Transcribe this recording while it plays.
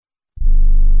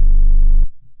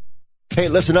Hey,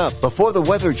 listen up. Before the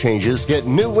weather changes, get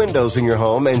new windows in your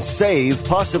home and save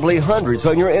possibly hundreds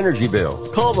on your energy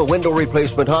bill. Call the Window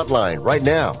Replacement Hotline right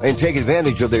now and take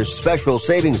advantage of their special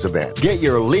savings event. Get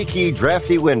your leaky,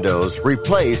 drafty windows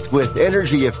replaced with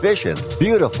energy-efficient,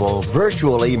 beautiful,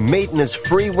 virtually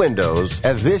maintenance-free windows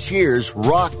at this year's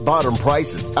rock-bottom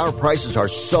prices. Our prices are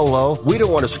so low, we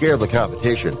don't want to scare the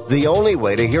competition. The only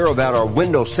way to hear about our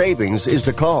window savings is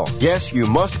to call. Yes, you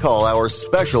must call our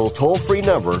special toll-free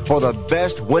number for the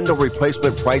best window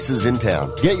replacement prices in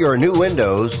town. Get your new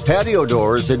windows, patio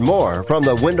doors, and more from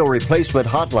the Window Replacement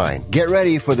Hotline. Get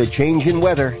ready for the change in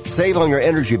weather. Save on your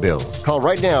energy bills. Call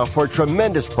right now for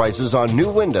tremendous prices on new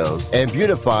windows and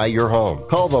beautify your home.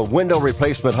 Call the Window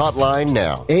Replacement Hotline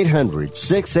now.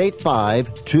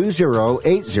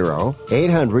 800-685-2080.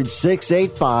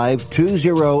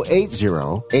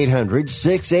 800-685-2080.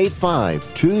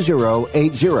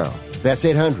 800-685-2080. That's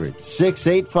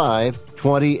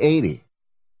 800-685-2080.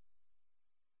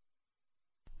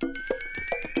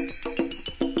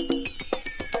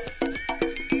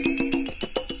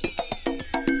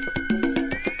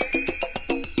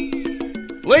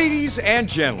 Ladies and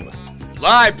gentlemen,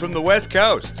 live from the West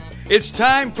Coast, it's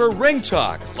time for Ring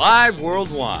Talk Live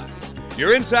Worldwide,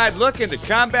 your inside look into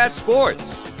combat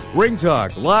sports. Ring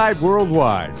Talk Live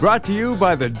Worldwide, brought to you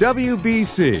by the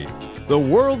WBC, the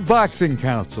World Boxing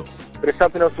Council. But it's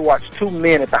something else to watch two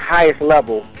men at the highest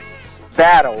level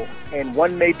battle, and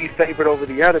one may be favored over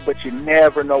the other, but you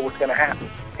never know what's going to happen.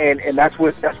 And that's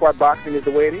why boxing is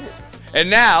the way it is. And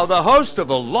now, the host of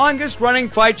the longest-running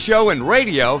fight show in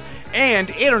radio and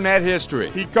internet history.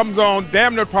 He comes on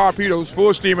damn near torpedoes,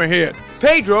 full steam ahead.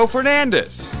 Pedro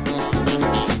Fernandez.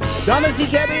 Damas y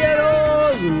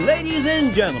caballeros, ladies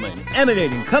and gentlemen,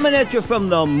 coming at you from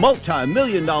the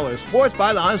multi-million-dollar Sports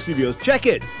Byline Studios. Check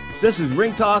it. This is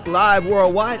Ring Talk Live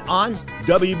Worldwide on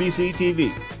WBC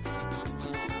TV.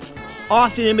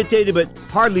 Often imitated but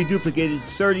hardly duplicated,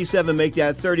 37 make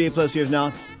that 38 plus years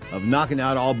now of knocking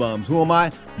out all bums. Who am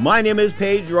I? My name is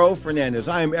Pedro Fernandez.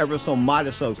 I am ever so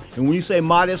modest host. And when you say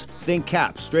modest, think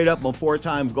caps. Straight up, I'm a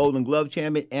 4-time Golden Glove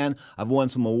champion, and I've won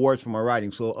some awards for my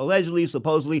writing. So allegedly,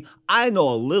 supposedly, I know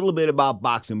a little bit about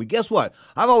boxing. But guess what?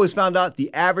 I've always found out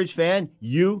the average fan,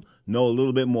 you know a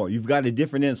little bit more. You've got a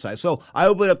different insight. So I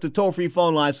open up the toll-free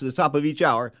phone lines to the top of each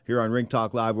hour here on Ring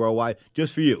Talk Live Worldwide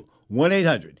just for you.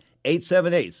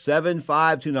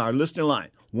 1-800-878-7529, our listener line.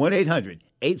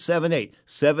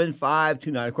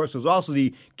 1-800-878-7529. Of course, there's also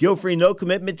the guilt-free,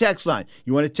 no-commitment text line.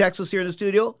 You want to text us here in the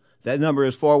studio? That number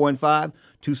is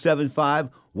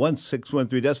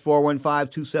 415-275-1613. That's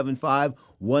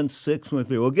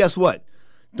 415-275-1613. Well, guess what?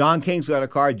 Don King's got a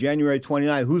card January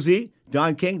 29th. Who's he?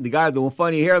 Don King, the guy with the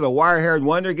funny hair, the wire-haired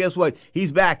wonder. Guess what?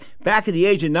 He's back at the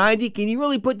age of 90. Can he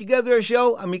really put together a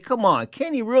show? I mean, come on.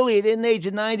 Can he really at the age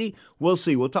of 90? We'll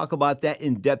see. We'll talk about that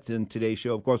in depth in today's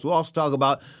show. Of course, we'll also talk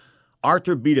about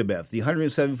Artur Beterbiev, the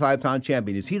 175-pound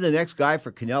champion. Is he the next guy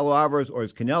for Canelo Alvarez, or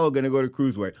is Canelo going to go to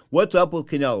cruiserweight? What's up with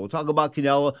Canelo? We'll talk about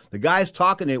Canelo. The guy's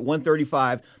talking at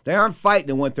 135. They aren't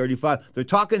fighting at 135. They're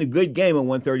talking a good game at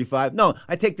 135. No,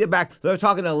 I take that back. They're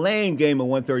talking a lame game at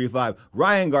 135.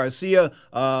 Ryan Garcia,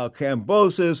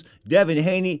 Kambosos, Devin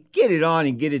Haney, get it on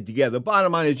and get it together.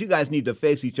 Bottom line is you guys need to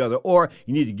face each other, or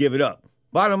you need to give it up.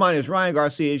 Bottom line is Ryan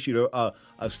Garcia issued a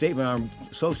statement on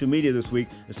social media this week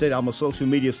that said, I'm a social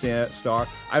media star.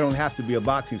 I don't have to be a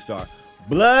boxing star.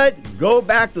 Blood, go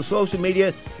back to social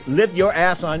media. Lift your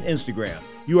ass on Instagram.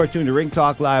 You are tuned to Ring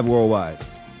Talk Live Worldwide.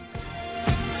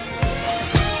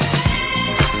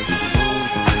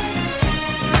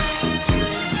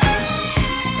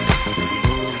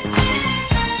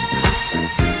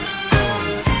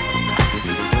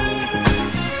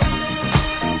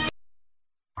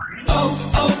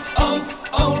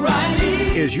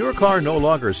 Is your car no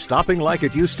longer stopping like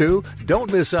it used to?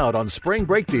 Don't miss out on spring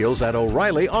brake deals at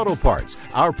O'Reilly Auto Parts.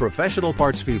 Our professional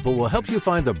parts people will help you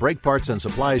find the brake parts and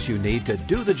supplies you need to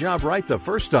do the job right the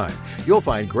first time. You'll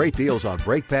find great deals on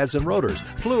brake pads and rotors,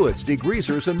 fluids,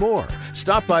 degreasers, and more.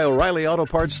 Stop by O'Reilly Auto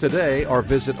Parts today or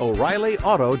visit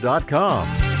O'ReillyAuto.com.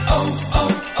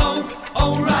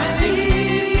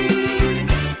 O'Reilly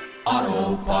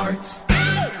Auto Parts.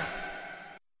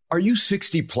 Are you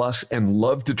 60 plus and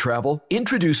love to travel?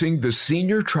 Introducing the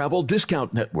Senior Travel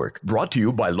Discount Network, brought to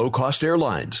you by Low Cost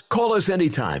Airlines. Call us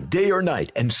anytime, day or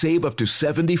night, and save up to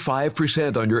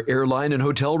 75% on your airline and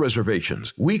hotel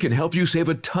reservations. We can help you save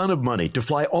a ton of money to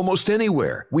fly almost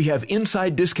anywhere. We have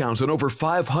inside discounts on over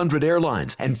 500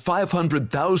 airlines and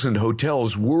 500,000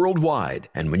 hotels worldwide.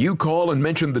 And when you call and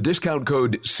mention the discount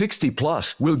code 60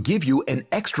 plus, we'll give you an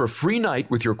extra free night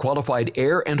with your qualified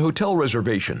air and hotel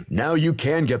reservation. Now you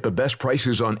can get Get the best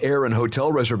prices on air and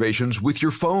hotel reservations with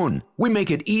your phone. We make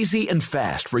it easy and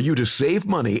fast for you to save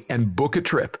money and book a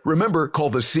trip. Remember, call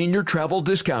the Senior Travel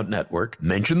Discount Network.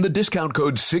 Mention the discount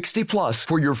code 60+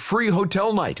 for your free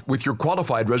hotel night with your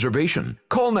qualified reservation.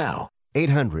 Call now.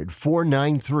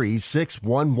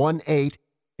 800-493-6118.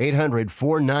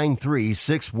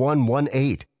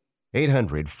 800-493-6118.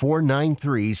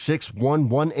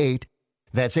 800-493-6118.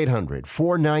 That's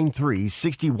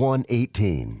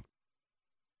 800-493-6118.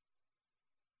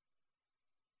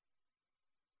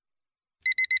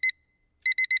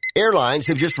 Airlines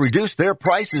have just reduced their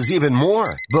prices even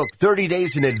more. Book 30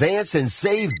 days in advance and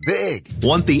save big.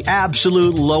 Want the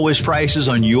absolute lowest prices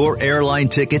on your airline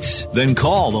tickets? Then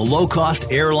call the Low Cost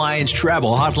Airlines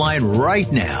Travel Hotline right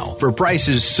now for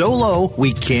prices so low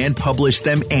we can't publish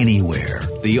them anywhere.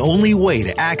 The only way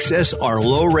to access our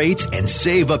low rates and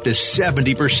save up to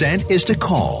 70% is to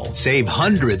call. Save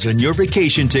hundreds on your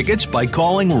vacation tickets by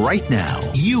calling right now.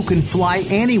 You can fly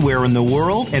anywhere in the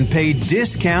world and pay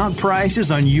discount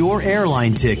prices on your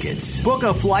airline tickets. Book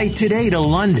a flight today to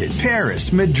London,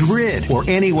 Paris, Madrid, or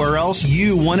anywhere else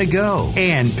you want to go.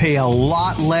 And pay a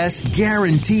lot less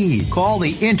guaranteed. Call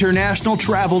the International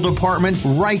Travel Department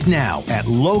right now at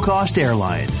Low Cost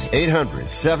Airlines.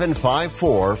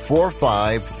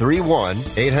 800-754-4531.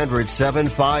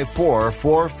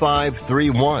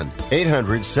 800-754-4531.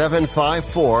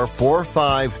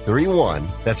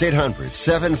 800-754-4531. That's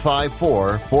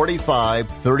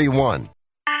 800-754-4531.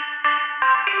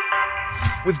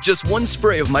 With just one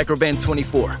spray of Microban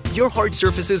 24, your hard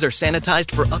surfaces are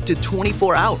sanitized for up to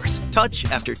 24 hours. Touch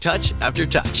after touch after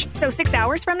touch. So 6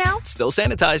 hours from now? Still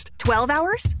sanitized. 12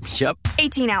 hours? Yep.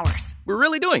 18 hours. We're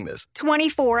really doing this.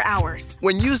 24 hours.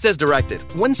 When used as directed,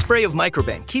 one spray of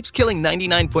Microban keeps killing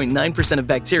 99.9% of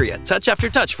bacteria touch after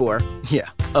touch for,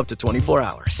 up to 24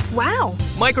 hours. Wow.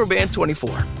 Microban 24.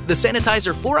 The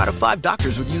sanitizer 4 out of 5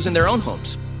 doctors would use in their own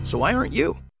homes. So why aren't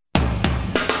you?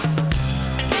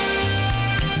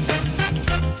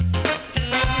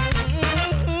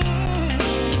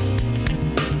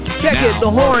 Check it, the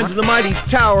horns of the mighty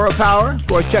Tower of Power. Of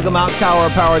course, check them out,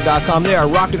 towerofpower.com. They are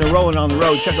rocking and rolling on the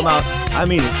road. Check them out. I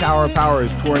mean it, Tower of Power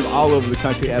is touring all over the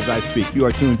country as I speak. You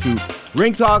are tuned to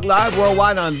Ring Talk Live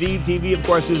worldwide on Vive TV. Of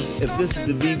course, if this is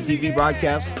the Vive TV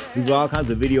broadcast, we've got all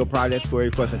kinds of video projects for you.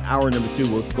 Of course, in hour number 2,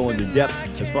 we'll go into depth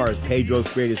as far as Pedro's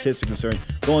greatest hits are concerned.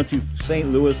 Going to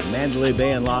St. Louis, Mandalay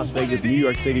Bay, and Las Vegas, New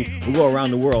York City. We'll go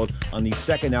around the world on the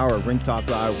second hour of Ring Talk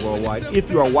Live worldwide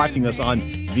if you are watching us on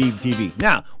Vive TV.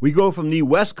 Now, we go from the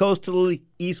West Coast to the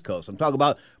East Coast. I'm talking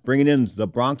about bringing in the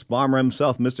Bronx Bomber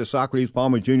himself, Mr. Socrates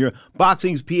Palmer Jr.,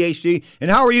 boxing's PhD.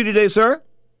 And how are you today, sir?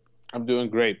 I'm doing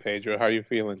great, Pedro. How are you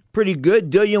feeling? Pretty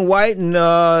good. Dillian White and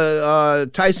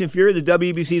Tyson Fury, the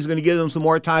WBC is going to give them some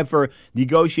more time for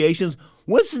negotiations.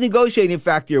 What's the negotiating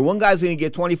factor here? One guy's going to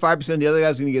get 25%, the other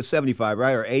guy's going to get 75%,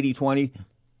 right? Or 80-20?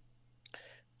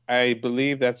 I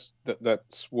believe that's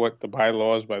what the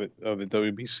bylaws of the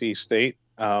WBC state.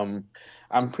 I'm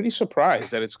pretty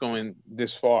surprised that it's going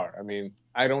this far. I mean,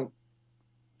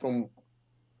 from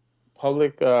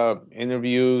public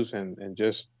interviews and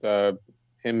just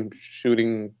him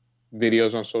shooting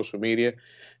videos on social media,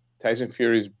 Tyson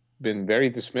Fury's been very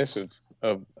dismissive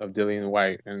of Dillian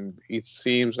White, and it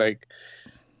seems like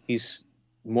he's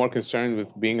more concerned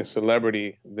with being a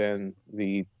celebrity than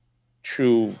the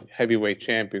true heavyweight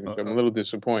champion. I'm a little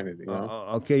disappointed. You know?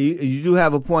 Okay, you do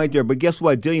have a point there, but guess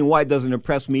what? Dillian White doesn't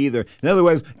impress me either. In other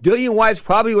words, Dillian White's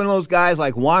probably one of those guys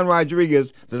like Juan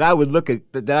Rodriguez that I would look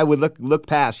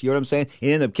past. You know what I'm saying?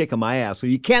 And end up kicking my ass. So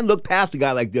you can't look past a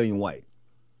guy like Dillian White.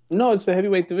 No, it's the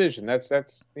heavyweight division.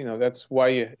 That's why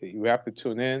you have to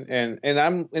tune in. And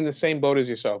I'm in the same boat as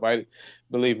yourself.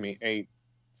 Believe me, a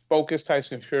focused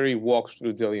Tyson Fury walks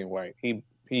through Dillian White. He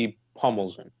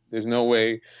pummels him. There's no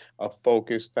way a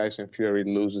focused Tyson Fury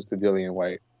loses to Dillian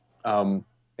White. And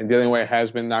Dillian White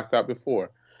has been knocked out before.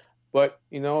 But,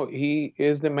 he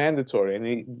is the mandatory, and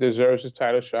he deserves his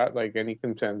title shot like any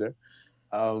contender.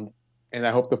 And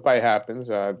I hope the fight happens.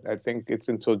 I think it's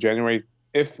until January.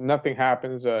 If nothing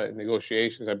happens in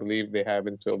negotiations, I believe they have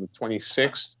until the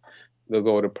 26th. They'll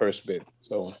go to purse bid.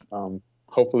 So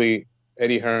hopefully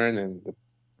Eddie Hearn and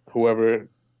whoever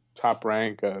top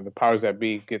rank, the powers that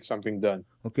be, get something done.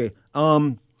 Okay.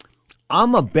 I'm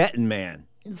a betting man.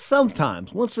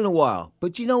 Sometimes, once in a while.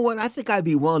 But you know what? I think I'd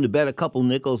be willing to bet a couple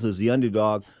nickels as the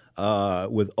underdog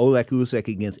with Oleg Usyk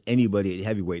against anybody at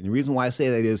heavyweight. And the reason why I say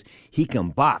that is he can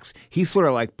box. He's sort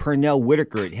of like Pernell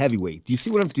Whitaker at heavyweight. Do you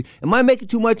see what I'm doing? Am I making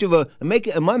too much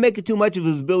of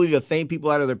his ability to feint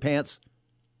people out of their pants?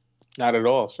 Not at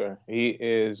all, sir. He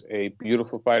is a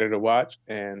beautiful fighter to watch,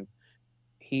 and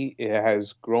he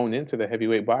has grown into the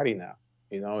heavyweight body now.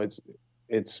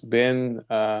 It's been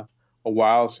a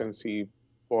while since he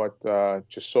fought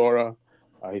Chisora.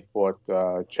 He fought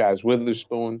Chaz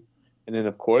Witherspoon. And then,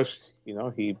 of course,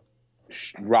 he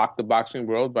rocked the boxing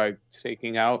world by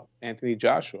taking out Anthony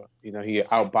Joshua. He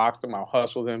outboxed him,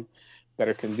 out-hustled him,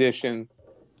 better condition.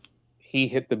 He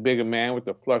hit the bigger man with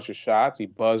the flush of shots. He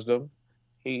buzzed him.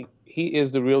 He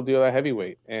is the real deal at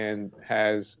heavyweight and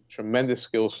has tremendous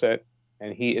skill set.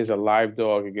 And he is a live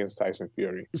dog against Tyson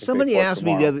Fury. Somebody asked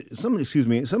me the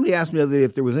other day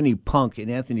if there was any punk in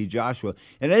Anthony Joshua,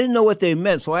 and I didn't know what they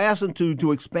meant. So I asked them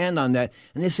to expand on that,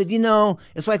 and they said,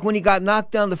 it's like when he got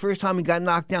knocked down the first time he got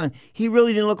knocked down, he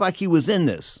really didn't look like he was in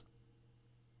this.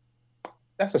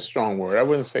 That's a strong word. I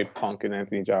wouldn't say punk in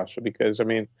Anthony Joshua because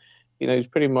he's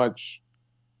pretty much.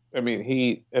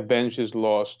 He avenged his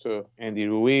loss to Andy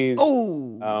Ruiz.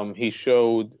 Oh, he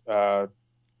showed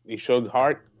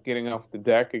heart. Getting off the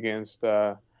deck against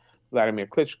Vladimir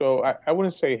Klitschko. I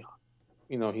wouldn't say,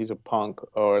 he's a punk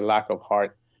or lack of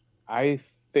heart. I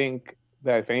think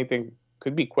that if anything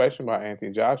could be questioned about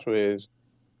Anthony Joshua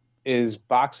is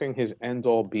boxing his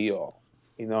end-all be-all?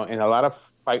 And a lot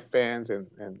of fight fans and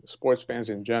sports fans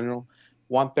in general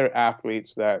want their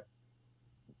athletes that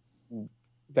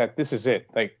this is it.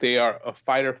 Like they are a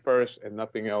fighter first and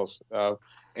nothing else.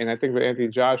 And I think with Anthony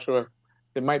Joshua,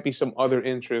 there might be some other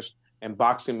interest. And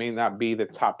boxing may not be the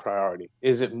top priority.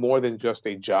 Is it more than just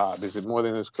a job? Is it more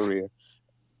than his career?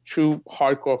 True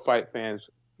hardcore fight fans,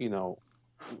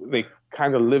 they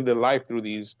kind of live their life through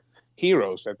these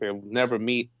heroes that they'll never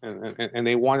meet, and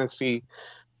they want to see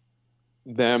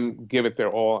them give it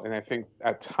their all. And I think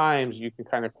at times you can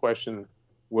kind of question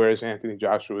where is Anthony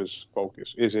Joshua's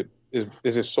focus? Is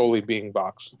it solely being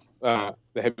boxed, the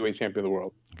heavyweight champion of the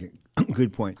world? Okay.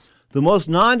 Good point. The most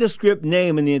nondescript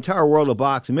name in the entire world of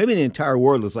boxing, maybe in the entire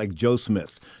world, is like Joe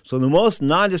Smith. So the most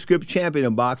nondescript champion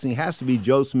in boxing has to be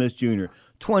Joe Smith Jr.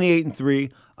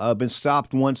 28-3, been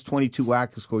stopped once, 22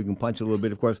 whacks, so he can punch a little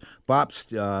bit, of course. Bob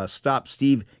stopped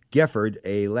Steve Gefford,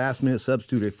 a last-minute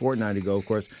substitute a fortnight ago, of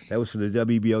course. That was for the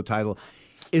WBO title.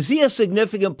 Is he a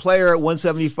significant player at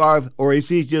 175, or is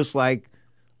he just like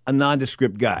a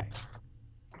nondescript guy?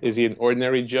 Is he an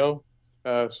ordinary Joe,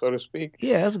 so to speak?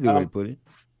 Yeah, that's a good way to put it.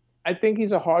 I think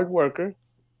he's a hard worker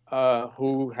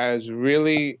who has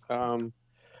really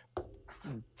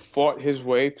fought his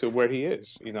way to where he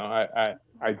is.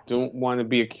 I don't want to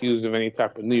be accused of any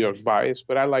type of New York bias,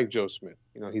 but I like Joe Smith.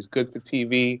 He's good for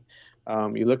TV.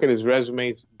 You look at his resume,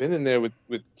 he's been in there with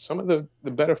some of the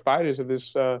better fighters of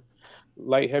this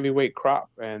light heavyweight crop.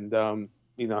 And,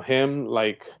 him,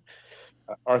 like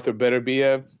Arthur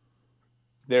Beterbiev,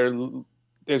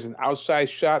 there's an outside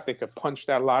shot. They could punch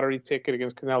that lottery ticket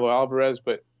against Canelo Alvarez,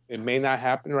 but it may not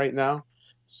happen right now.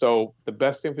 So the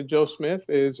best thing for Joe Smith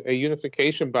is a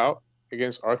unification bout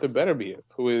against Arthur Beterbiev,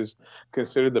 who is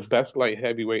considered the best light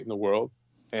heavyweight in the world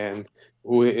and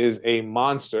who is a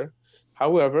monster.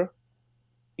 However,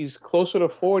 he's closer to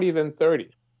 40 than 30,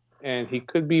 and he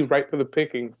could be right for the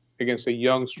picking against a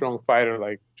young, strong fighter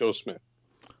like Joe Smith.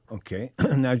 Okay.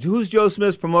 Now, who's Joe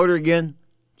Smith's promoter again?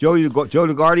 Joe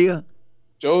DeGuardia?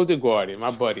 Joe DeGuardia, my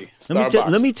buddy.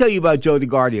 Let me tell you about Joe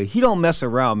DeGuardia. He don't mess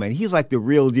around, man. He's like the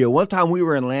real deal. One time we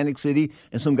were in Atlantic City,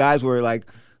 and some guys were like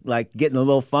getting a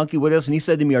little funky with us, and he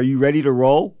said to me, "Are you ready to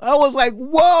roll?" I was like,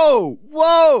 "Whoa,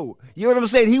 whoa!" You know what I'm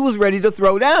saying? He was ready to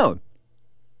throw down.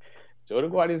 Joe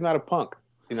DeGuardia is not a punk.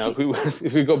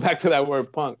 If we go back to that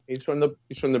word punk, he's from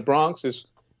the Bronx.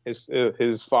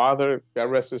 His father, God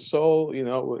rest his soul,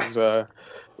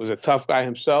 was a tough guy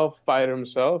himself, fighter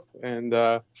himself. And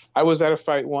I was at a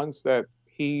fight once that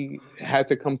he had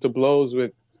to come to blows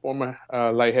with former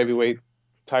light heavyweight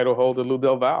title holder Lou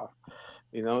Del Val.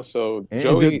 So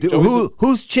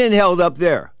whose chin held up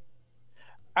there?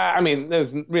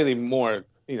 There's really more,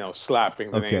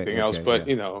 slapping than anything else. But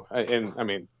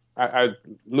yeah.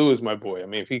 Lou is my boy.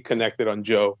 If he connected on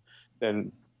Joe,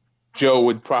 then Joe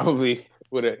would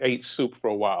have ate soup for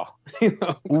a while. But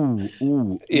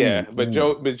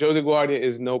Joe DeGuardia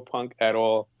is no punk at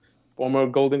all. Former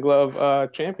Golden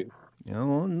Glove champion.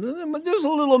 There's a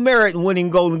little merit in winning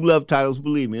Golden Glove titles.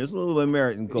 Believe me, there's a little bit of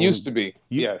merit in Golden. Used to be,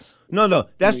 yes. No,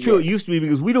 that's true. It used to be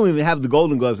because we don't even have the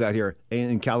Golden Gloves out here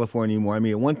in California anymore.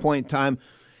 At one point in time,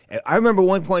 I remember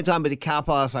at the Cal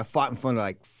Palace, I fought in front of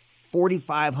like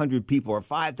 4,500 people or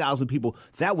 5,000 people.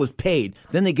 That was paid.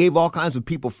 Then they gave all kinds of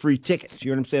people free tickets.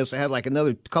 You know what I'm saying? So I had like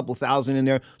another couple thousand in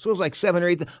there. So it was like 7,000 or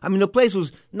 8,000. The place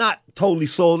was not totally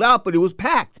sold out, but it was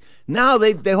packed. Now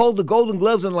they hold the Golden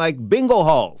Gloves in like bingo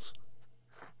halls.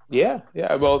 Yeah.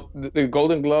 Well, the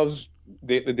Golden Gloves,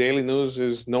 the Daily News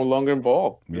is no longer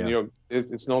involved. Yeah. The New York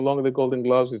It's no longer the Golden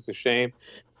Gloves. It's a shame.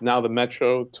 It's now the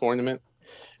Metro tournament,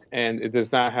 and it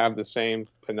does not have the same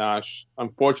panache,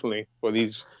 unfortunately, for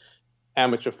these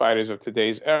amateur fighters of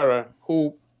today's era,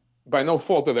 who, by no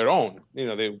fault of their own,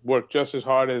 they work just as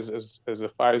hard as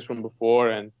the fighters from before,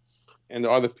 and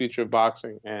are the future of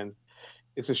boxing. And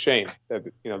it's a shame that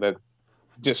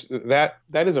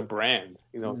that is a brand,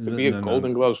 to be a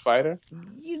Golden Gloves fighter.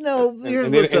 And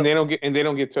they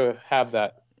don't get to have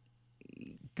that.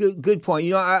 Good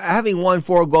point. Having won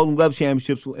 4 Golden Glove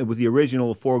championships with the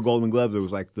original 4 Golden Gloves, there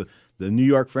was like the New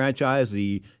York franchise,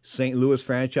 the St. Louis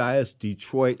franchise,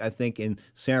 Detroit, I think, and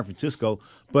San Francisco.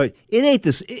 But it ain't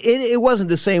this. It wasn't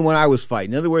the same when I was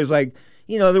fighting. In other words,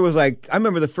 there was I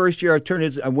remember the first year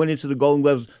I went into the Golden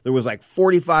Gloves, there was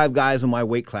 45 guys in my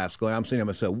weight class going. I'm saying to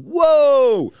myself,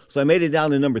 whoa! So I made it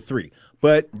down to number 3.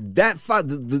 But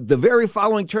the very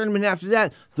following tournament after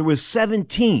that, there was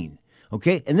 17.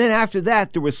 Okay, and then after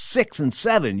that, there was 6 and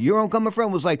 7. You know where I'm coming from?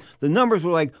 It was the numbers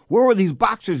were where were these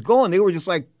boxers going? They were just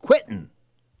quitting.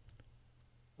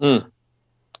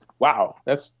 Wow,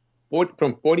 that's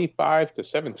from 45 to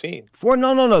 17.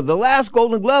 No. The last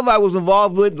Golden Glove I was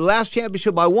involved with, the last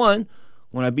championship I won,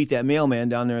 when I beat that mailman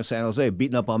down there in San Jose,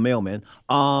 beating up on mailman,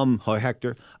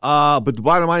 Hector. But the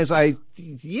bottom line is, I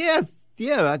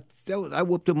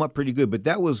whooped him up pretty good. But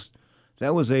that was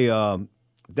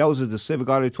at the Civic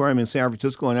Auditorium in San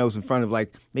Francisco, and that was in front of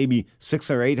maybe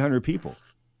 600 or 800 people.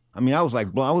 I mean, I was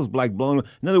blown.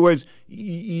 In other words,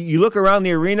 you look around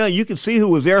the arena, you could see who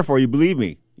was there for you. Believe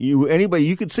me,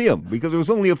 you could see them because there was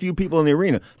only a few people in the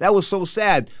arena. That was so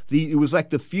sad. It was like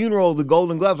the funeral of the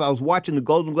Golden Gloves. I was watching the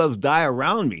Golden Gloves die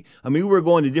around me. I mean, we were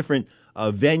going to different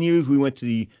venues. We went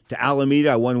to Alameda.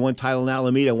 I won 1 title in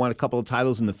Alameda. I won a couple of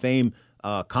titles in the famed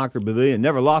Concord Pavilion.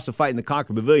 Never lost a fight in the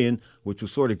Concord Pavilion, which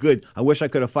was sort of good. I wish I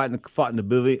could have fought in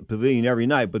the pavilion every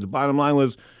night. But the bottom line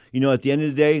was, at the end of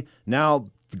the day, now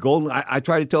the Golden. I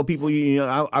try to tell people,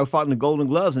 I fought in the Golden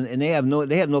Gloves, and they have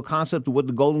no concept of what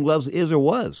the Golden Gloves is or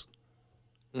was.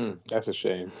 That's a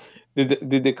shame.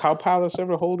 Did the Cow Palace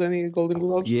ever hold any Golden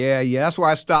Gloves? Yeah. That's where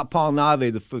I stopped Paul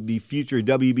Nave, the future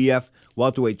WBF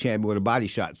welterweight champion, with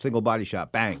a single body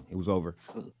shot. Bang! It was over.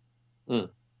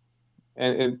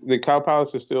 And the Cow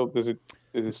Palace is still is it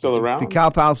still around? The Cow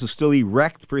Palace is still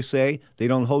erect per se. They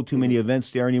don't hold too many events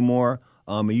there anymore.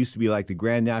 It used to be the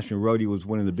Grand National Rodeo was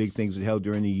one of the big things that held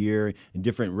during the year, and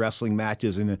different wrestling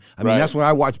matches. And that's when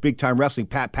I watched big time wrestling.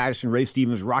 Pat Patterson, Ray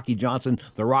Stevens, Rocky Johnson,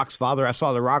 The Rock's father. I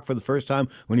saw The Rock for the first time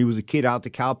when he was a kid out at the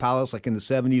Cow Palace, in the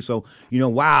 70s. So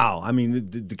wow. I mean,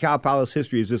 the Cow Palace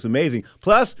history is just amazing.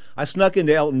 Plus, I snuck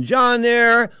into Elton John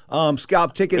there,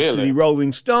 scalped tickets to the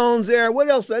Rolling Stones there. What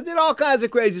else? I did all kinds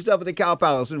of crazy stuff at the Cow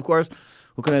Palace. And of course,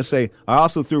 what can I say? I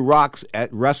also threw rocks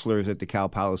at wrestlers at the Cow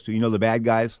Palace too. The bad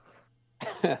guys.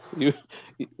 You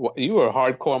were a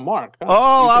hardcore mark. Huh?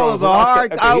 Oh, I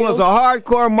was a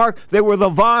hardcore mark. They were the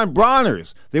Von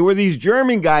Brauners. They were these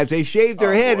German guys. They shaved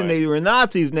their head, and they were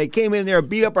Nazis, and they came in there and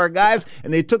beat up our guys,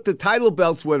 and they took the title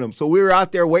belts with them. So we were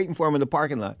out there waiting for them in the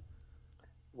parking lot.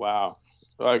 Wow.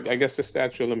 I guess the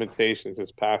statute of limitations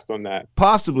is passed on that.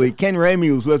 Possibly. Ken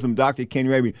Ramey was with him, Dr. Ken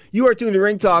Ramey. You are tuned to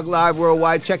Ring Talk Live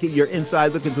Worldwide. Check it, your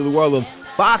inside look into the world of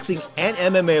boxing and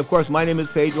MMA. Of course, my name is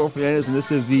Pedro Fernandez, and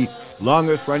this is the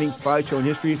longest running fight show in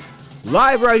history.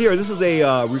 Live right here. This is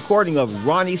a recording of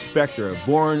Ronnie Spector,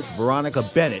 born Veronica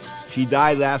Bennett. She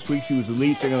died last week. She was the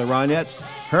lead singer of the Ronettes.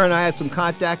 Her and I had some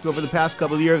contact over the past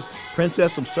couple of years.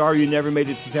 Princess, I'm sorry you never made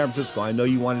it to San Francisco. I know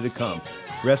you wanted to come.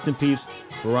 Rest in peace,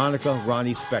 Veronica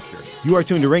Ronnie Spector. You are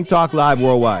tuned to Ring Talk Live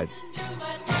Worldwide.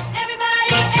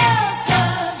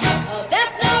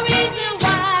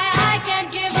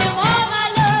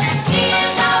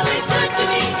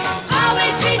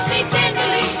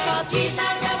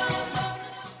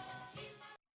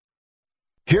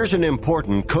 Here's an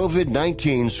important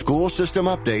COVID-19 school system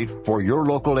update for your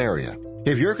local area.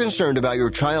 If you're concerned about your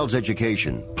child's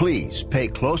education, please pay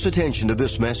close attention to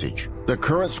this message. The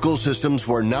current school systems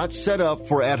were not set up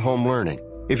for at-home learning.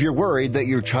 If you're worried that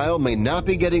your child may not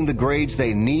be getting the grades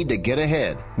they need to get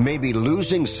ahead, may be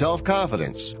losing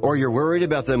self-confidence, or you're worried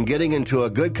about them getting into a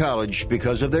good college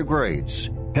because of their grades,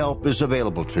 help is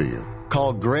available to you.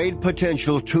 Call Grade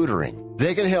Potential Tutoring.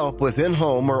 They can help with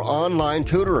in-home or online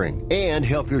tutoring and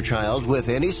help your child with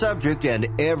any subject and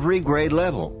every grade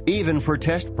level, even for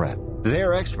test prep.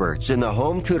 They're experts in the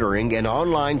home tutoring and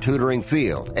online tutoring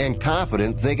field and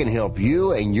confident they can help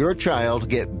you and your child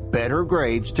get better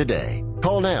grades today.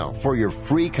 Call now for your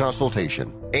free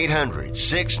consultation.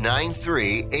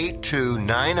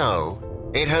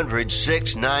 800-693-8290.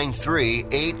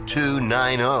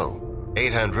 800-693-8290.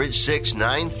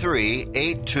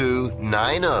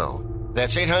 800-693-8290.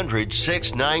 That's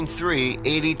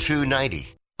 800-693-8290.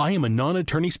 I am a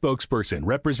non-attorney spokesperson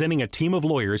representing a team of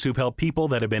lawyers who've helped people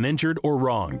that have been injured or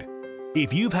wronged.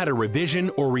 If you've had a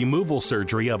revision or removal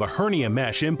surgery of a hernia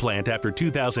mesh implant after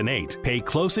 2008, pay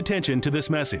close attention to this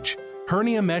message.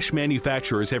 Hernia mesh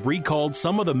manufacturers have recalled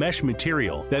some of the mesh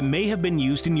material that may have been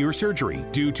used in your surgery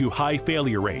due to high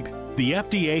failure rate. The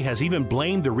FDA has even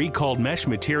blamed the recalled mesh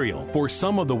material for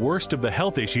some of the worst of the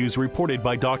health issues reported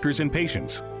by doctors and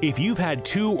patients. If you've had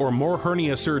 2 or more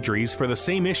hernia surgeries for the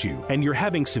same issue and you're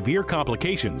having severe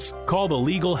complications, call the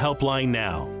legal helpline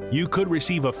now. You could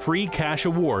receive a free cash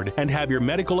award and have your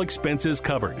medical expenses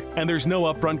covered. And there's no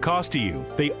upfront cost to you.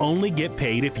 They only get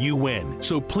paid if you win.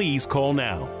 So please call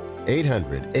now.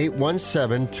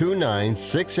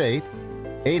 800-817-2968.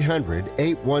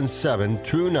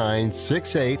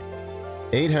 800-817-2968.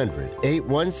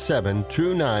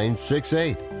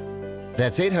 800-817-2968.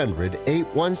 That's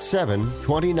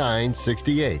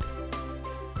 800-817-2968.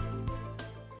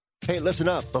 Hey, listen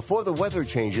up. Before the weather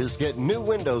changes, get new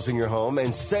windows in your home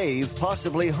and save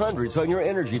possibly hundreds on your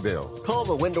energy bill. Call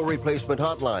the Window Replacement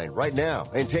Hotline right now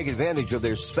and take advantage of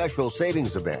their special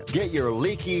savings event. Get your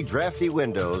leaky, drafty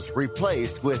windows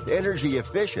replaced with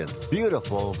energy-efficient,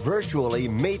 beautiful, virtually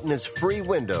maintenance-free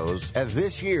windows at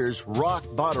this year's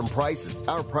rock-bottom prices.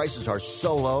 Our prices are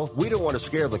so low, we don't want to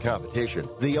scare the competition.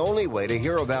 The only way to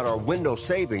hear about our window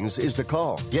savings is to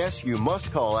call. Yes, you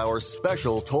must call our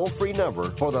special toll-free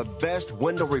number for the best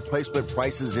window replacement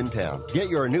prices in town. Get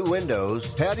your new windows,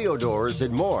 patio doors,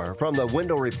 and more from the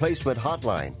Window Replacement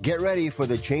Hotline. Get ready for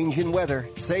the change in weather.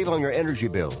 Save on your energy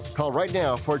bills. Call right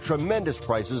now for tremendous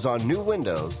prices on new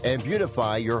windows and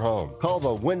beautify your home. Call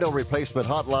the Window Replacement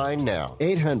Hotline now.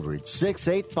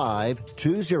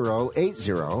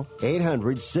 800-685-2080.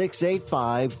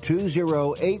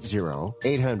 800-685-2080.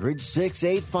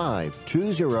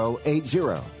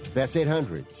 800-685-2080. That's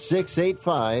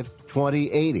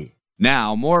 800-685-2080.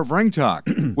 Now, more of Ring Talk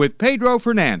with Pedro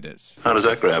Fernandez. How does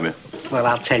that grab you? Well,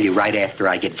 I'll tell you right after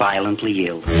I get violently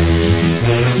ill.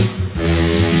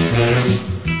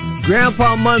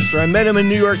 Grandpa Munster. I met him in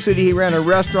New York City. He ran a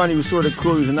restaurant. He was sort of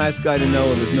cool. He was a nice guy to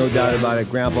know. There's no doubt about it.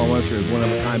 Grandpa Munster is one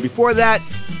of a kind. Before that,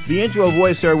 the intro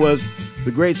voice there was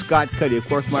the great Scott Cuddy, of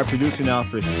course, my producer now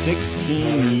for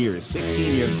 16 years.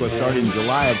 16 years, of course, started in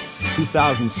July of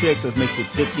 2006. That makes it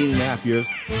 15 and a half years.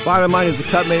 Bottom line is the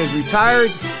Cutman is retired.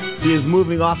 He is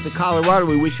moving off to Colorado.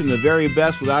 We wish him the very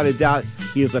best. Without a doubt,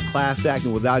 he is a class act,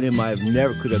 and without him,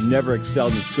 could have never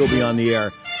excelled and still be on the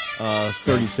air.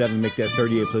 37, make that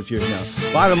 38 plus years now.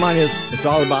 Bottom line is, it's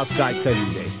all about Scott Cuddy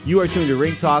today. You are tuned to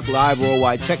Ring Talk Live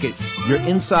Worldwide. Check it. You're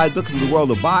inside looking at the world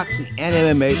of boxing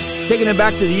and MMA. Taking it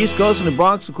back to the East Coast and the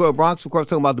Bronx, of course,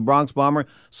 talking about the Bronx Bomber,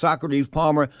 Socrates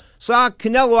Palmer.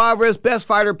 Canelo Alvarez, best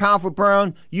fighter pound for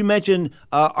pound. You mentioned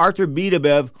Artur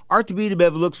Beterbiev. Artur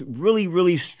Beterbiev looks really,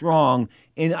 really strong.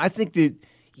 And I think that,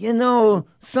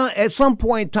 at some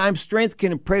point in time, strength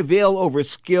can prevail over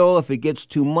skill if it gets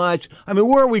too much. I mean,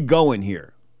 where are we going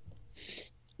here?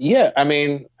 Yeah, I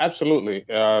mean, absolutely.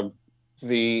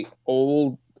 The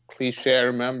old cliche I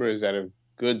remember is that a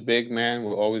good big man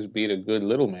will always beat a good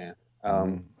little man.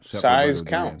 Size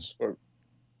counts.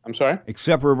 I'm sorry?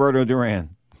 Except Roberto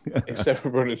Duran. Except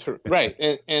Roberto Duran. Right.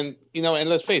 And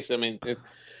let's face it,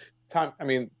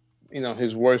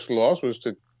 his worst loss was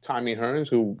to Tommy Hearns,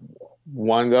 who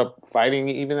wound up fighting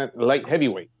even at light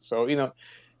heavyweight. So,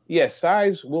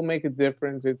 size will make a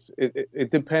difference. It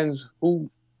depends who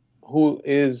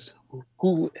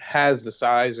has the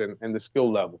size and the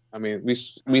skill level. I mean,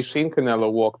 we've seen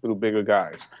Canelo walk through bigger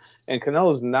guys, and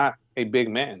Canelo's not a big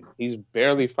man. He's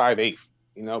barely 5'8",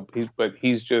 but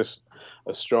he's just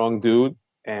a strong dude.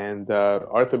 And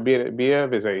Artur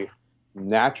Beterbiev is a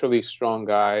naturally strong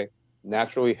guy,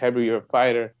 naturally heavier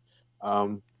fighter,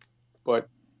 but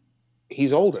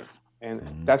he's older, and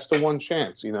that's the one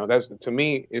chance. That's, to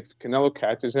me, if Canelo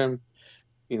catches him,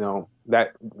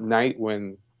 that night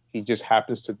when he just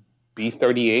happens to be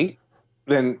 38,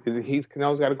 then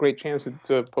Canelo's got a great chance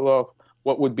to pull off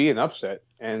what would be an upset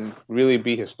and really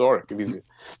be historic.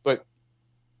 But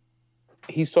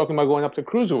he's talking about going up to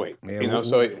cruiserweight. And I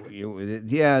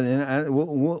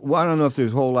don't know if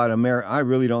there's a whole lot of merit. I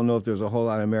really don't know if there's a whole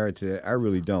lot of merit to it. I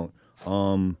really don't.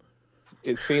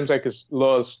 It seems like it's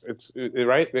lost.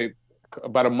 Right.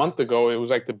 About a month ago, it was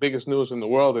like the biggest news in the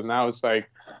world, and now it's like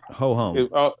ho hum.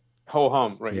 Ho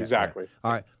hum. Right. Yeah, exactly. Yeah.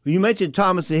 All right. Well, you mentioned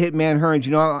Thomas the Hitman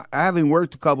Hearns. Having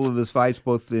worked a couple of his fights,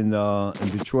 both in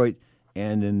Detroit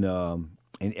and in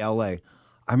L.A.,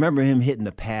 I remember him hitting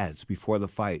the pads before the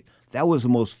fight. That was the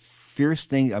most fierce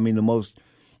thing. I mean, the most.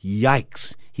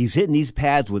 yikes. He's hitting these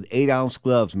pads with 8-ounce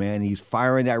gloves, man. He's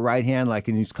firing that right hand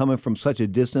and he's coming from such a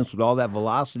distance with all that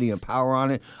velocity and power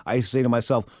on it. I used to say to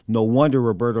myself, no wonder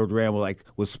Roberto Duran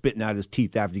was spitting out his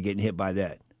teeth after getting hit by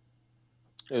that.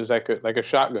 It was like a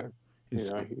shotgun.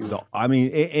 I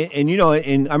mean,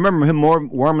 and I remember him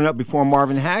warming up before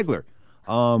Marvin Hagler.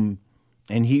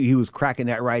 And he was cracking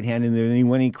that right hand in there, and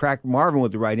when he cracked Marvin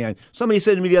with the right hand. Somebody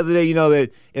said to me the other day,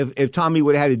 that if Tommy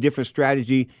would have had a different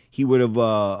strategy, he would have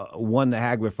won the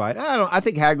Hagler fight. I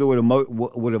think Hagler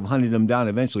would have hunted him down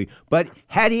eventually. But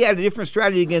had he had a different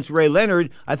strategy against Ray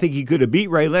Leonard, I think he could have beat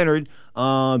Ray Leonard.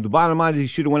 The bottom line is he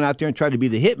should have went out there and tried to be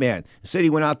the hitman. Instead, he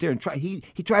went out there and he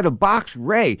tried to box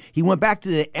Ray. He went back to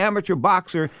the amateur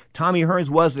boxer Tommy Hearns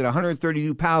was at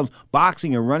 132 pounds,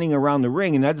 boxing and running around the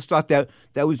ring. And I just thought that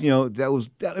was he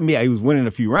was winning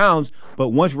a few rounds. But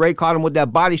once Ray caught him with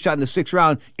that body shot in the 6th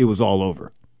round, it was all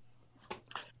over.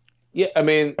 Yeah, I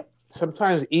mean,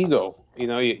 sometimes ego.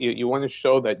 You want to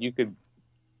show that you could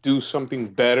do something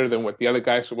better than what the other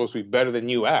guy's supposed to be better than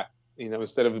you at.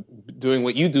 Instead of doing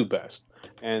what you do best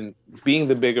and being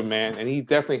the bigger man. And he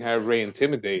definitely had Ray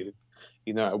intimidated,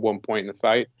 at one point in the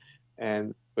fight.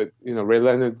 But Ray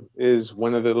Leonard is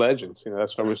one of the legends.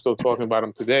 That's why we're still talking about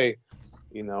him today,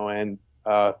 and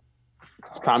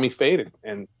Tommy faded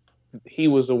and he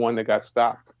was the one that got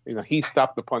stopped. He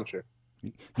stopped the puncher.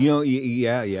 Yeah.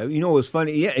 It was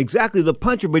funny. Yeah, exactly, the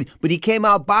puncher. But he came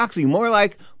out boxing more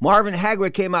like Marvin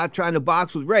Hagler came out trying to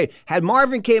box with Ray. Had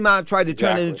Marvin came out and tried to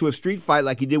turn it into a street fight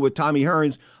like he did with Tommy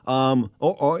Hearns,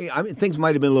 things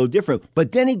might have been a little different.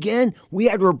 But then again, we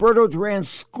had Roberto Duran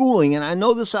schooling, and I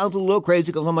know this sounds a little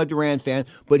crazy because I'm a Duran fan,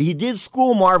 but he did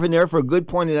school Marvin there for a good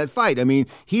point in that fight. I mean,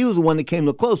 he was the one that came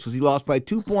the closest. He lost by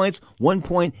 2 points, 1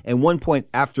 point, and 1 point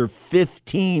after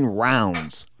 15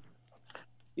 rounds.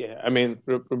 Yeah, I mean,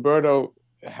 Roberto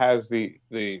has the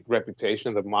reputation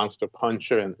of the monster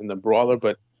puncher and the brawler,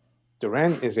 but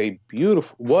Duran was a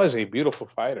beautiful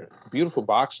fighter, beautiful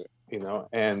boxer,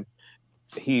 and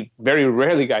he very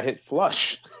rarely got hit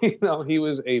flush. He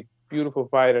was a beautiful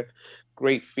fighter,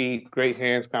 great feet, great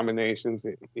hands combinations.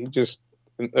 He just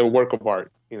a work of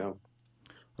art,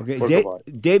 Okay,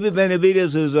 David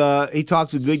Benavidez he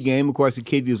talks a good game. Of course, the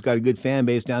kid who's got a good fan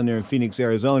base down there in Phoenix,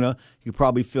 Arizona. You could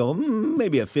probably fill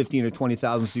maybe a 15 or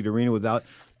 20,000 seat arena without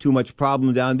too much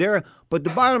problem down there. But the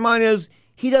bottom line is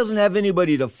he doesn't have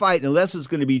anybody to fight unless it's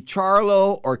going to be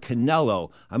Charlo or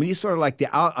Canelo. I mean, he's sort of like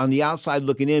on the outside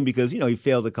looking in because he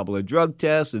failed a couple of drug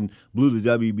tests and blew the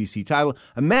WBC title.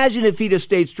 Imagine if he'd have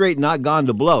stayed straight and not gone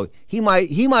to blow. He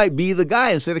might be the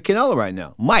guy instead of Canelo right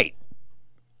now. Might.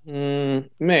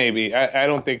 Maybe. I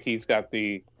don't think he's got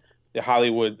the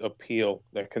Hollywood appeal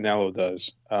that Canelo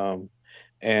does.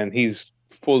 And he's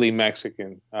fully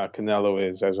Mexican, Canelo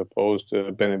is, as opposed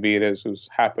to Benavidez, who's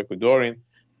half Ecuadorian,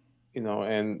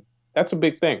 and that's a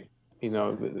big thing.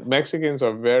 The Mexicans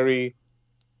are very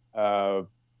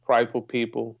prideful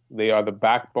people. They are the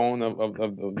backbone of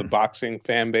the boxing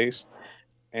fan base.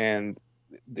 And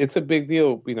it's a big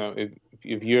deal,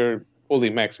 if you're fully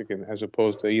Mexican as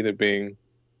opposed to either being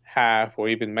half or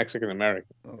even Mexican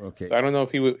American. Okay. So I don't know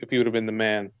if he would have been the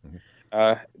man.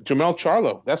 Jermell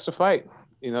Charlo, that's the fight.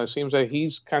 It seems like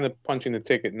he's kind of punching the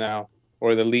ticket now,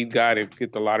 or the lead guy to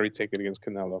get the lottery ticket against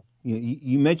Canelo.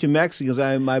 You mentioned Mexicans.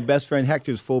 My best friend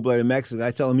Hector's full-blooded Mexican. I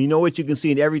tell him, you know what you can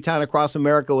see in every town across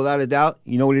America without a doubt?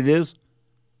 You know what it is?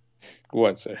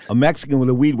 What, sir? A Mexican with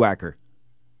a weed whacker.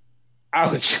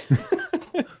 Ouch.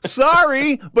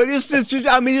 Sorry, but it's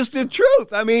the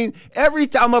truth. I mean, every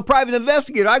time I'm a private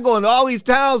investigator, I go into all these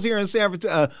towns here in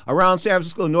around San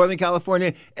Francisco, Northern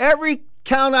California. Every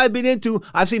town I've been into,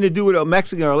 I've seen it do with a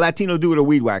Mexican or a Latino do with a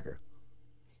weed whacker.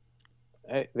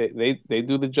 Hey, they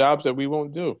do the jobs that we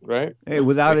won't do, right? Hey,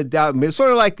 without a doubt. It's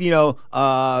sort of like, they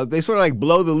sort of like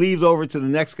blow the leaves over to the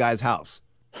next guy's house.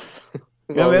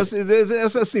 That's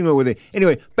a scene with it.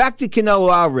 Anyway, back to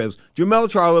Canelo Alvarez. Jermell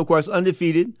Charlo, of course,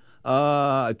 undefeated,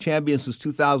 champion since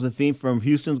 2015 from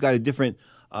Houston's got a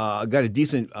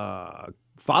decent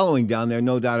following down there,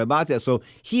 no doubt about that. So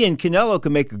he and Canelo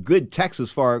can make a good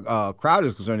Texas crowd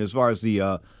is concerned, as far as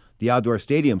the outdoor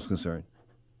stadium's concerned.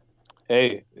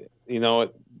 Hey,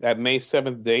 that May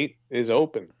 7th date is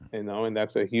open, and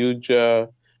that's a huge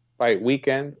fight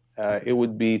weekend. It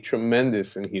would be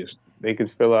tremendous in Houston. They could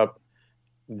fill up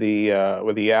where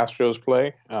the Astros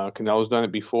play. Canelo's done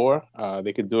it before.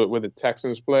 They could do it where the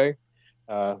Texans play,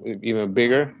 even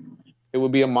bigger. It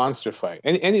would be a monster fight.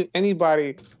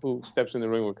 Anybody who steps in the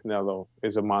ring with Canelo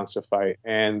is a monster fight.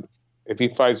 And if he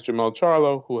fights Jermell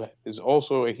Charlo, who is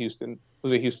also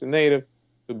who's a Houston native, it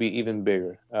would be even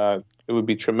bigger. It would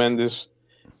be tremendous.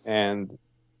 And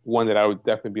one that I would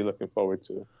definitely be looking forward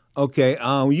to. Okay,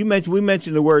 we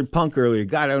mentioned the word punk earlier.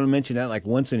 God, I don't mention that like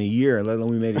once in a year, let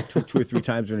alone we made it two or three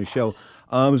times during the show.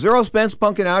 Is Errol Spence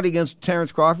punking out against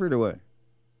Terrence Crawford or what?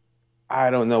 I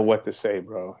don't know what to say,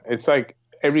 bro. It's like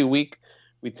every week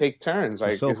we take turns. It's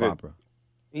like a soap opera.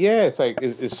 Yeah, it's like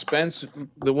is Spence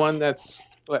the one that's,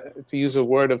 to use a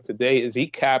word of today, is he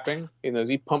capping? Is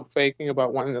he pump faking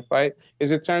about wanting to fight?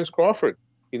 Is it Terrence Crawford?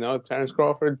 Terrence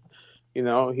Crawford.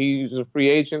 He's a free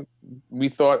agent. We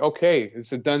thought, okay,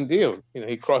 it's a done deal.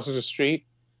 He crosses the street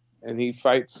and he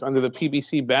fights under the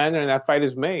PBC banner, and that fight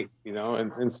is made.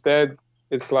 And instead,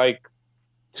 it's like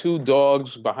two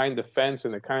dogs behind the fence,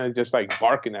 and they're kind of just like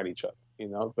barking at each other.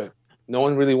 But no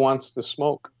one really wants the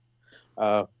smoke.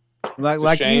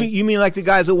 Like you mean like the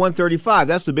guys at 135?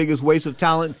 That's the biggest waste of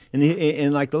talent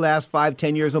in like the last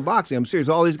 5-10 years of boxing. I'm serious.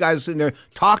 All these guys are sitting there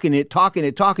talking it.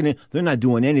 They're not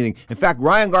doing anything. In fact,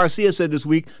 Ryan Garcia said this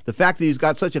week the fact that he's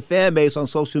got such a fan base on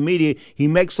social media, he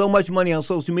makes so much money on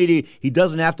social media, he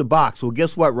doesn't have to box. Well,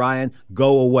 guess what, Ryan?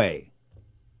 Go away.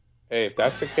 Hey, if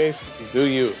that's the case, do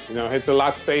you. It's a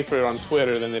lot safer on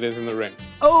Twitter than it is in the ring.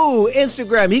 Oh,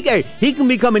 Instagram. He can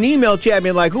become an email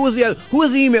champion. Like who was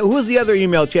the other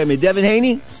email champion? Devin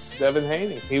Haney? Devin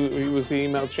Haney. He was the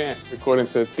email champ, according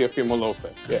to Teofimo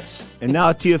Lopez. Yes. And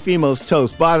now Teofimo's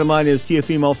toast. Bottom line is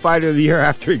Teofimo Fighter of the Year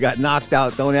after he got knocked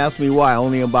out. Don't ask me why.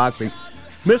 Only in boxing.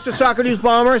 Mr. Socrates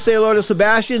Palmer, say hello to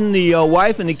Sebastian, the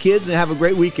wife, and the kids, and have a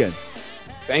great weekend.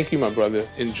 Thank you, my brother.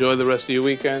 Enjoy the rest of your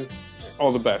weekend.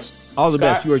 All the best. All the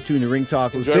best. You are tuned to Ring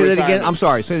Talk. Say that again. I'm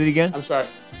sorry. Say that again. I'm sorry.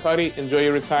 Cuddy, enjoy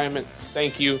your retirement.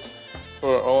 Thank you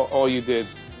for all you did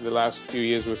the last few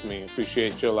years with me.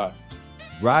 Appreciate you a lot.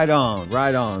 Right on.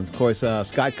 Of course,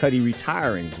 Scott Cuddy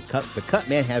retiring. The cut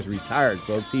man has retired,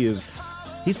 folks. He's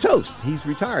toast. He's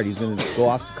retired. He's going to go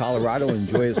off to Colorado and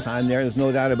enjoy his time there. There's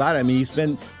no doubt about it. I mean, he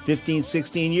spent 15,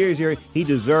 16 years here. He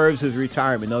deserves his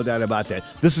retirement. No doubt about that.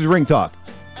 This is Ring Talk.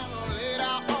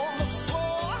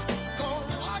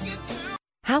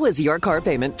 How is your car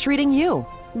payment treating you?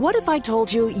 What if I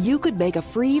told you you could make a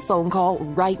free phone call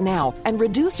right now and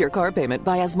reduce your car payment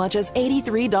by as much as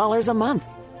 $83 a month?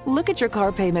 Look at your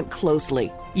car payment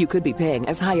closely. You could be paying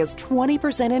as high as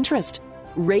 20% interest.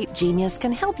 Rate Genius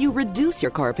can help you reduce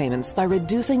your car payments by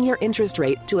reducing your interest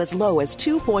rate to as low as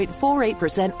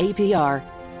 2.48% APR.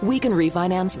 We can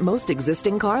refinance most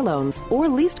existing car loans or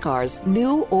leased cars,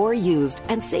 new or used,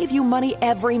 and save you money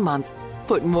every month.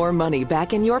 Put more money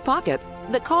back in your pocket.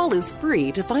 The call is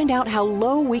free to find out how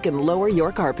low we can lower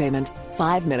your car payment.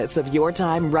 5 minutes of your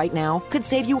time right now could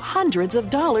save you hundreds of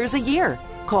dollars a year.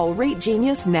 Call Rate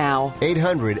Genius now.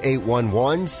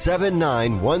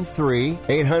 800-811-7913.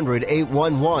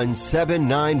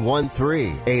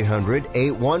 800-811-7913.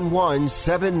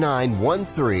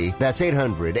 800-811-7913. That's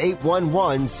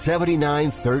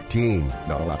 800-811-7913.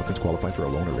 Not all applicants qualify for a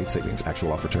loan or rate savings.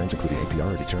 Actual offer terms, including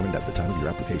APR, are determined at the time of your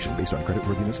application based on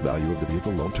creditworthiness, value of the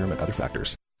vehicle, loan term, and other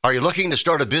factors. Are you looking to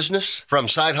start a business? From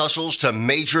side hustles to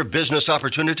major business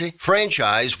opportunity?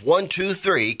 Franchise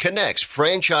 123 connects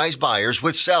franchise buyers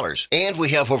with sellers. And we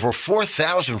have over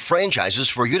 4,000 franchises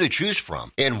for you to choose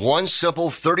from. In one simple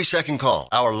 30-second call,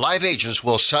 our live agents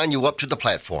will sign you up to the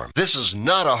platform. This is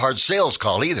not a hard sales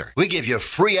call either. We give you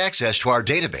free access to our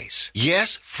database.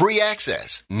 Yes, free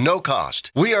access. No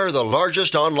cost. We are the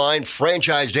largest online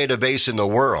franchise database in the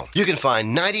world. You can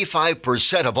find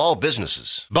 95% of all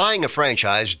businesses. Buying a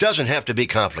franchise doesn't have to be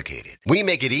complicated. We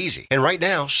make it easy. And right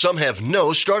now, some have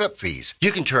no startup fees.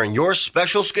 You can turn your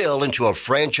special skill into a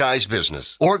franchise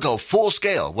business or go full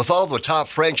scale with all the top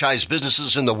franchise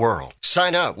businesses in the world.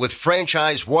 Sign up with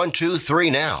Franchise 123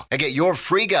 now and get your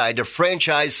free guide to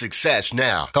franchise success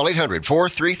now. Call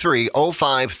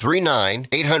 800-433-0539,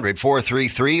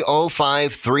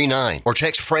 800-433-0539, or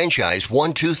text Franchise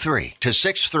 123 to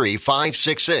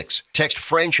 63566. Text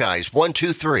Franchise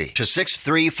 123 to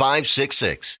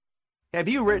 63566. Have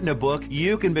you written a book?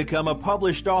 You can become a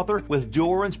published author with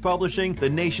Dorrance Publishing, the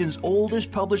nation's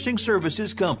oldest publishing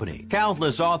services company.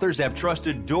 Countless authors have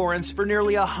trusted Dorrance for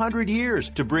nearly 100 years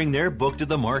to bring their book to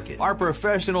the market. Our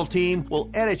professional team will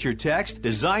edit your text,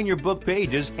 design your book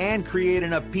pages, and create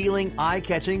an appealing,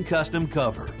 eye-catching custom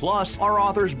cover. Plus, our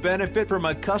authors benefit from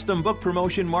a custom book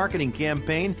promotion marketing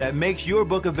campaign that makes your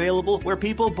book available where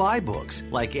people buy books,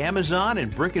 like Amazon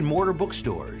and brick-and-mortar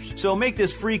bookstores. So make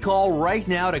this free call right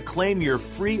now to claim your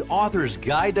free author's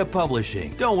guide to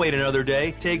publishing. Don't wait another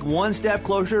day. Take one step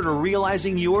closer to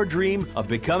realizing your dream of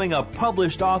becoming a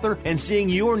published author and seeing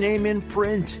your name in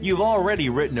print. You've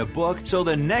already written a book, so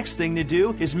the next thing to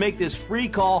do is make this free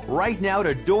call right now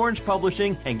to Dorrance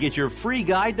Publishing and get your free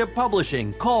guide to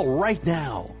publishing. Call right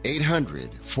now. 800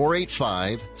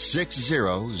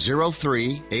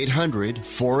 800-485-6003.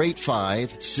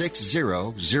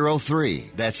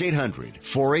 800-485-6003. That's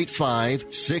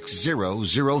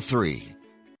 800-485-6003.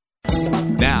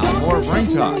 Now, more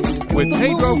Ring Talk with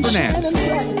Pedro Fernandez.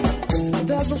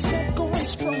 There's a set going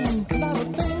strong, a lot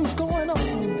of things going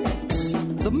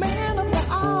on. The man of the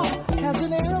hour has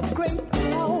an air of great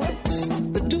power.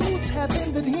 The dudes have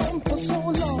envied him for so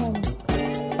long.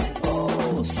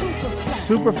 Oh,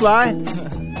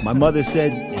 Superfly? My mother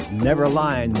said it's never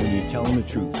lying when you're telling the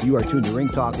truth. You are tuned to Ring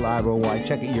Talk Live Worldwide.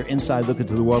 Check it, your inside look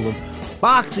into the world of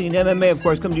boxing and MMA, of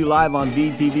course, come to you live on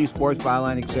VTV, Sports,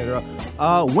 Byline, etc.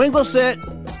 Wingleset,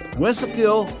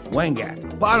 Wesakil, Wangak.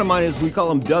 Bottom line is we call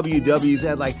them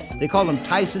WWs. They called him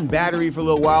Tyson Battery for a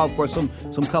little while. Of course, some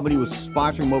company was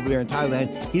sponsoring him over there in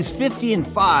Thailand. He's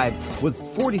 50-5 with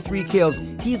 43 kills.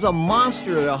 He's a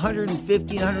monster at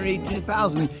 115, 118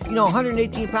 pounds. And,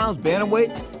 118 pounds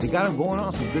bantamweight, they got him going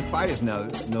on some good fighters now.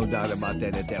 There's no doubt about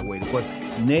that at that weight. Of course,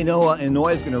 Nainoa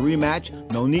Inoue is going to rematch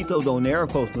Nonito Donaire.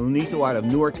 Of course, Nonito out of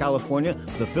Newark, California,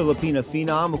 the Filipino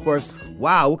phenom. Of course,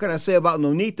 wow, what can I say about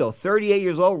Nonito? 38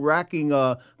 years old,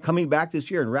 coming back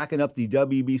this year and racking up the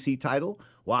WBC title.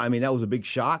 Wow, I mean, that was a big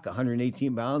shock,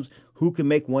 118 pounds. Who can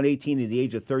make 118 at the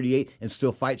age of 38 and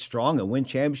still fight strong and win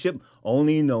championship?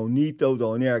 Only Nonito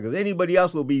Donaire, because anybody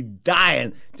else will be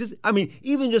dying.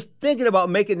 Even just thinking about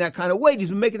making that kind of weight. He's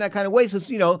been making that kind of weight since,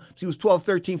 he was 12,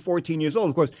 13, 14 years old.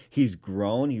 Of course, he's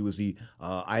grown. He was the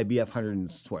IBF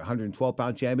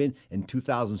 112-pound champion in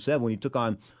 2007 when he took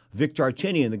on Vic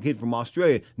Tarchinian, the kid from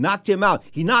Australia, knocked him out.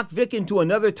 He knocked Vic into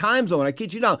another time zone. I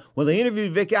kid you not. Well, they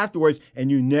interviewed Vic afterwards, and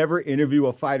you never interview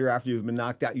a fighter after you've been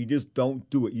knocked out. You just don't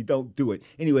do it. You don't do it.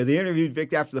 Anyway, they interviewed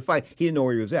Vic after the fight. He didn't know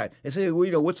where he was at. They said,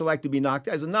 well, what's it like to be knocked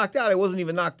out? I said, knocked out? I wasn't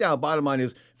even knocked out. Bottom line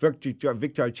is, Vic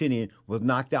Tarchinian was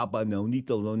knocked out by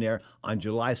Nonito Donaire on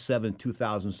July 7,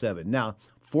 2007. Now,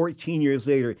 14 years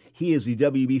later, he is the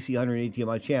WBC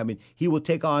 118-pound champion. He will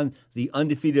take on the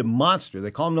undefeated monster. They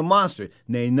call him the monster,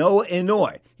 Nainoa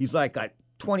Inoue. He's got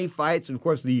 20 fights, and of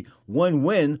course, the one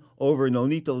win over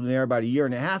Nonito Donaire about a year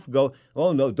and a half ago.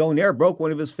 Oh no, Donaire broke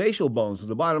one of his facial bones. So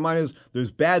the bottom line is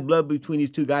there's bad blood between these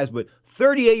two guys, but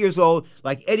 38 years old,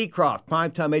 like Eddie Croft,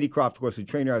 primetime Eddie Croft, of course, a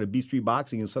trainer out of B Street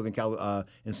Boxing in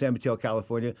in San Mateo,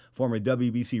 California, former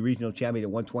WBC regional champion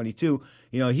at 122.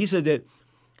 He said that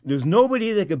there's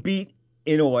nobody that could beat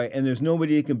Inoue, and there's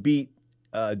nobody that can beat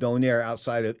Donaire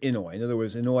outside of Inoue. In other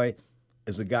words, Inoue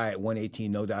is a guy at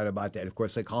 118, no doubt about that. Of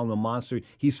course, they call him a monster.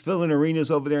 He's filling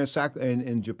arenas over there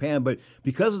in Japan, but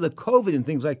because of the COVID and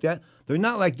things like that, they're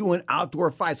not like doing outdoor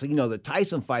fights, like, the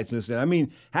Tyson fights and this. I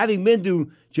mean, having been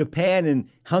to Japan and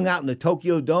hung out in the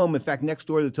Tokyo Dome, in fact, next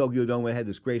door to the Tokyo Dome, we had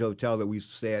this great hotel that we used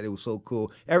to stay at. It was so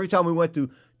cool. Every time we went to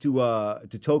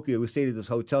Tokyo, we stayed at this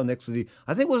hotel next to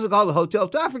I think what was it called, the hotel?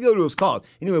 I forget what it was called.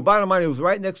 Anyway, bottom line, it was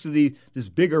right next to this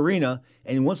big arena,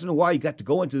 and once in a while you got to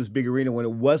go into this big arena when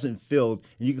it wasn't filled,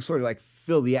 and you could sort of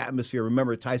feel the atmosphere.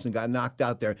 Remember, Tyson got knocked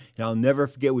out there, and I'll never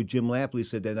forget what Jim Lampley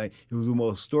said that night. It was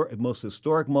the most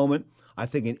historic moment, I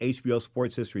think, in HBO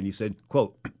sports history, and he said,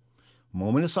 quote,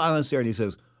 moment of silence there, and he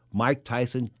says, Mike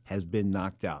Tyson has been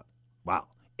knocked out. Wow.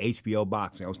 HBO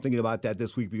Boxing. I was thinking about that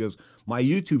this week because my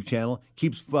YouTube channel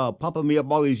keeps pumping me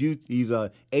up all these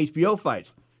HBO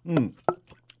fights.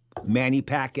 Manny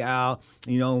Pacquiao,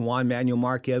 Juan Manuel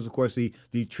Marquez, of course, the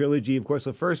trilogy. Of course,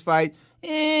 the first fight,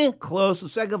 close. The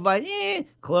second fight,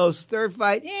 close. Third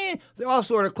fight, they're all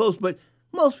sort of close, but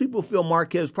most people feel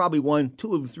Marquez probably won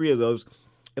 2 of the 3 of those,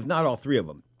 if not all 3 of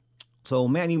them. So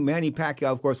Manny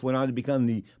Pacquiao, of course, went on to become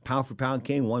the pound-for-pound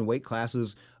king, won weight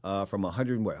classes from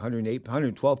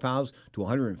 112 pounds to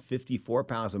 154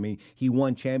 pounds. I mean, he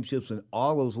won championships in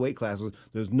all those weight classes.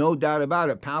 There's no doubt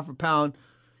about it. Pound for pound,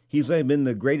 he's been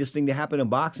the greatest thing to happen in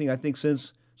boxing, I think,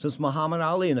 since Muhammad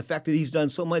Ali, and the fact that he's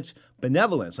done so much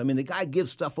benevolence. I mean, the guy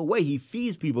gives stuff away. He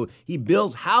feeds people. He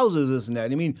builds houses, this and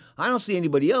that. I mean, I don't see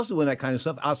anybody else doing that kind of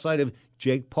stuff outside of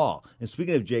Jake Paul. And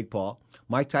speaking of Jake Paul,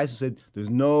 Mike Tyson said there's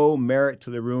no merit to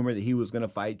the rumor that he was going to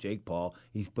fight Jake Paul.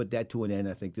 He put that to an end,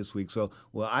 I think, this week. So,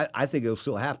 well, I think it'll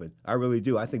still happen. I really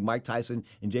do. I think Mike Tyson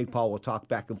and Jake Paul will talk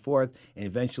back and forth, and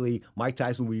eventually Mike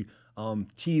Tyson will be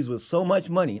teased with so much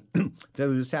money that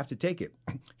he'll just have to take it.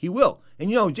 He will. And,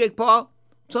 Jake Paul,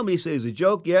 somebody says a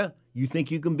joke, yeah? You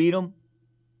think you can beat him?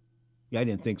 Yeah, I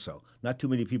didn't think so. Not too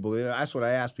many people. That's what I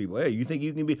ask people. Hey, you think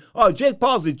you can beat? Oh, Jake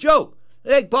Paul's a joke.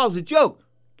 Jake Paul's a joke.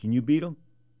 Can you beat him?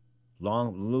 A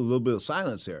little bit of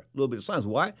silence there. A little bit of silence.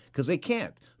 Why? Because they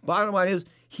can't. Bottom line is,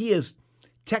 he is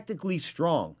technically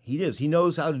strong. He is. He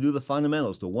knows how to do the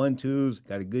fundamentals, the 1-2s,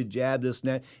 got a good jab, this and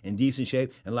that, in decent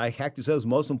shape. And like Hector says,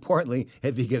 most importantly,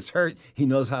 if he gets hurt, he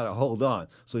knows how to hold on.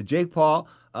 So Jake Paul,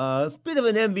 It's a bit of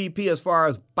an MVP as far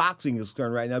as boxing is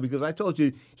concerned right now because I told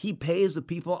you he pays the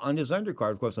people on his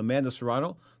undercard. Of course, Amanda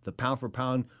Serrano, the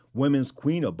pound-for-pound women's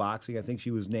queen of boxing. I think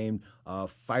she was named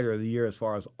Fighter of the Year as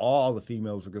far as all the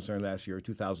females were concerned last year,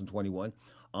 2021.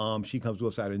 She comes to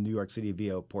us out of New York City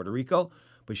via Puerto Rico.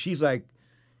 But she's like,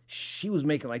 she was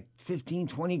making like 15,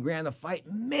 20 grand a fight,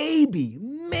 maybe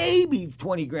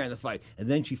 20 grand a fight. And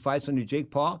then she fights under Jake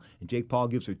Paul, and Jake Paul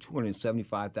gives her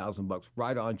 $275,000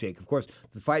 right on Jake. Of course,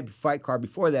 the fight card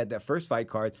before that first fight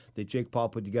card that Jake Paul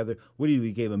put together,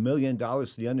 he gave $1 million to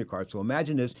the undercard. So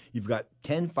imagine this, you've got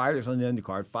 10 fighters on the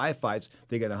undercard, 5 fights,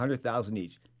 they got $100,000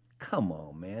 each. Come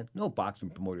on, man. No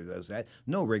boxing promoter does that.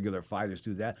 No regular fighters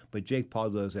do that, but Jake Paul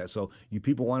does that. So you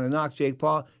people want to knock Jake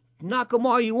Paul? Knock him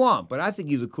all you want, but I think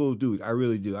he's a cool dude. I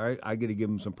really do. I got to give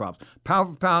him some props. Pound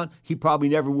for pound, he probably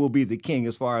never will be the king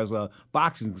as far as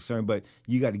boxing is concerned, but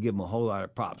you got to give him a whole lot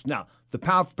of props. Now, the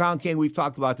pound for pound king, we've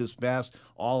talked about this past,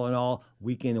 all in all,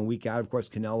 week in and week out. Of course,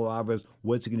 Canelo Alvarez,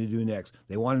 what's he going to do next?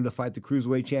 They want him to fight the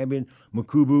cruiserweight champion,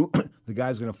 Makubu. The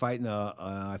guy's going to fight,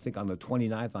 I think, on the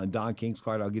 29th on Don King's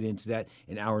card. I'll get into that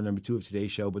in hour number 2 of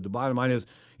today's show. But the bottom line is,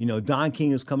 Don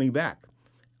King is coming back.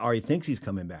 Or he thinks he's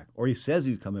coming back, or he says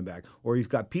he's coming back, or he's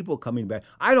got people coming back.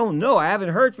 I don't know. I haven't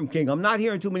heard from King. I'm not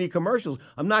hearing too many commercials.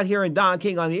 I'm not hearing Don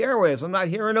King on the airwaves. I'm not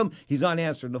hearing him. He's not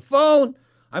answering the phone.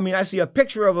 I mean, I see a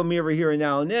picture of him every here and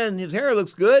now and then. His hair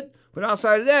looks good, but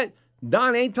outside of that,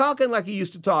 Don ain't talking like he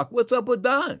used to talk. What's up with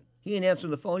Don? He ain't answering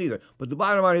the phone either. But the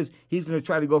bottom line is he's going to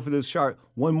try to go for this shot,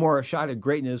 one more shot at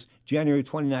greatness, January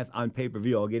 29th on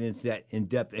pay-per-view. I'll get into that in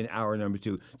depth in hour number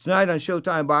 2. Tonight on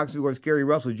Showtime Boxing, of course, Gary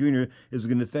Russell Jr. is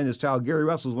going to defend his title. Gary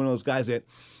Russell is one of those guys that,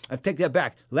 I take that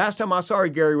back. Last time I saw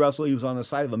Gary Russell, he was on the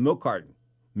side of a milk carton,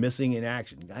 missing in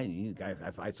action. Guy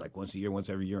fights like once a year, once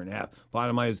every year and a half.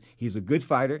 Bottom line is he's a good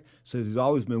fighter, so he's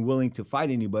always been willing to fight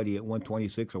anybody at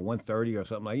 126 or 130 or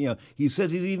something like. He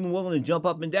says he's even willing to jump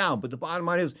up and down. But the bottom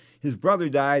line is his brother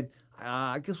died,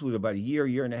 I guess it was about a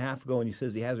year and a half ago, and he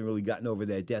says he hasn't really gotten over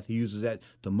that death. He uses that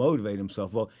to motivate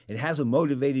himself. Well, it hasn't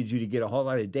motivated you to get a whole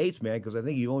lot of dates, man, because I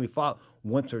think you only fought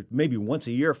once or maybe once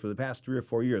a year for the past 3 or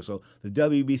 4 years. So the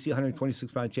WBC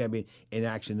 126-pound champion in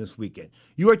action this weekend.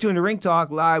 You are tuned to Ring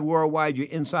Talk live worldwide. Your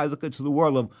inside look into the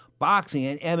world of boxing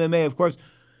and MMA. Of course,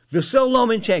 Vasyl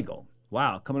Lomachenko.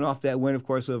 Wow, coming off that win, of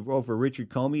course, over Richard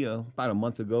Comey about a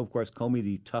month ago. Of course, Comey,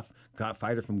 the tough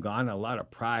fighter from Ghana, a lot of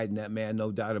pride in that man,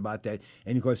 no doubt about that.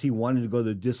 And, of course, he wanted to go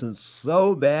the distance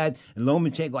so bad, and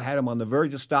Lomachenko had him on the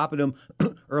verge of stopping him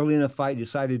early in the fight.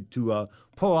 Decided to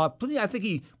pull off. I think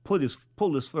he pulled his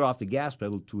foot off the gas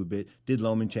pedal to a bit, did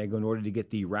Lomachenko, in order to get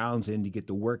the rounds in, to get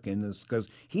the work in, because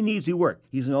he needs the work.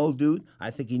 He's an old dude. I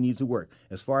think he needs the work.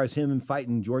 As far as him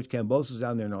fighting George Kambosos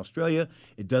down there in Australia,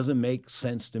 it doesn't make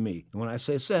sense to me. And when I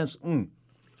say sense,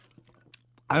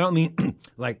 I don't mean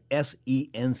like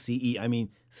S-E-N-C-E. I mean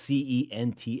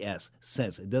C-E-N-T-S,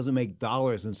 sense. It doesn't make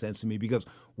dollars and cents to me, because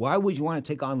why would you want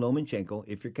to take on Lomachenko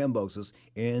if you're Kambosos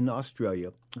in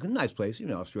Australia? It's a nice place.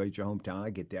 Australia's your hometown. I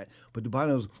get that. But the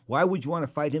bottom is, why would you want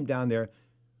to fight him down there?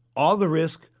 All the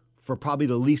risk for probably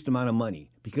the least amount of money.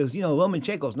 Because,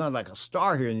 Lomachenko's not like a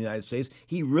star here in the United States.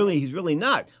 He's really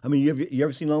not. I mean, you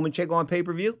ever seen Lomachenko on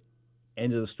pay-per-view?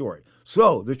 End of the story.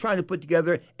 So they're trying to put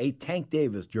together a Tank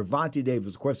Davis, Gervonta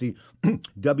Davis. Of course, the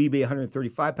WBA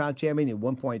 135-pound champion. At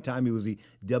one point in time, he was the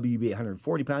WBA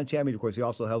 140-pound champion. Of course, he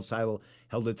also held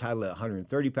the title at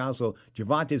 130 pounds. So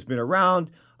Gervonta's been around.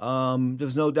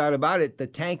 There's no doubt about it. The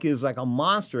Tank is like a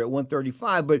monster at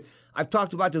 135. But I've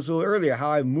talked about this a little earlier, how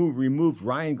I removed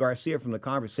Ryan Garcia from the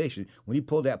conversation when he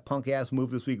pulled that punk-ass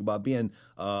move this week about being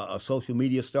a social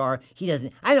media star.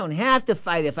 I don't have to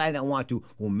fight if I don't want to.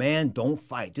 Well, man, don't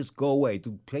fight. Just go away.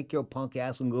 Take your punk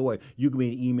ass and go away. You can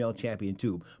be an email champion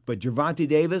too. But Gervonta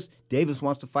Davis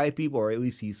wants to fight people, or at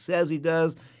least he says he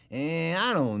does. And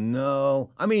I don't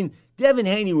know. I mean, Devin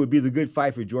Haney would be the good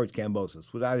fight for George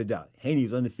Kambosos, without a doubt.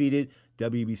 Haney's undefeated,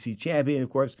 WBC champion, of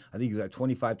course. I think he's got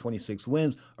 25, 26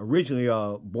 wins.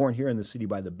 Originally born here in the city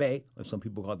by the Bay, or some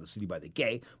people call it the city by the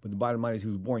Gay. But the bottom line is he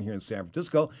was born here in San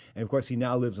Francisco. And, of course, he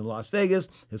now lives in Las Vegas.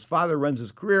 His father runs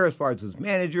his career as far as his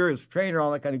manager, his trainer,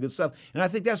 all that kind of good stuff. And I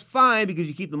think that's fine because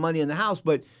you keep the money in the house.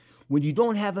 But when you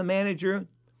don't have a manager,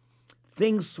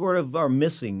 things sort of are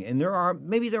missing. And there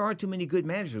aren't too many good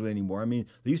managers anymore. I mean,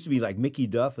 there used to be like Mickey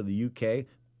Duff of the UK,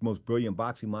 most brilliant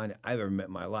boxing mind I've ever met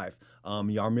in my life.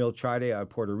 Yarmil Chade out of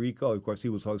Puerto Rico. Of course, he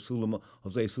was Jose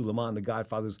Sulaiman, the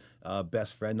Godfather's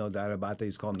best friend, no doubt about that.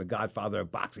 He's called him the Godfather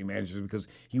of boxing managers because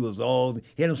he was old.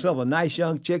 He had himself a nice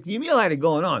young chick. Yarmil had it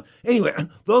going on. Anyway,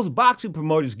 those boxing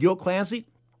promoters, Gil Clancy,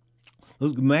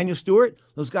 Manuel Stewart,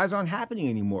 those guys aren't happening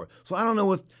anymore. So I don't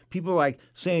know if people are like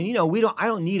saying, I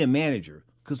don't need a manager.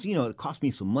 because, it cost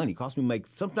me some money. It cost me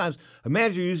sometimes a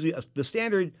manager usually, the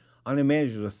standard on a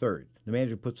manager is a third. The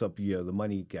manager puts up the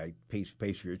money, pays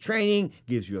for your training,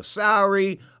 gives you a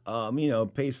salary,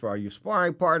 pays for all your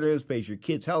sparring partners, pays your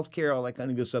kids' health care, all that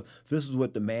kind of good stuff. This is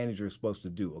what the manager is supposed to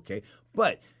do, okay?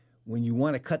 But when you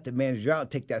want to cut the manager out and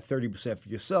take that 30% for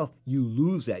yourself, you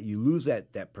lose that. You lose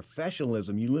that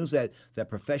professionalism. You lose that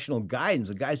professional guidance.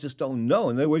 The guys just don't know.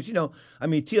 In other words,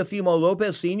 Teofimo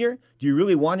Lopez Sr., do you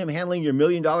really want him handling your $1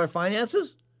 million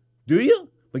finances? Do you?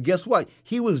 But guess what?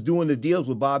 He was doing the deals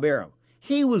with Bob Arum.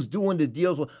 He was doing the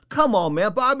deals with, come on,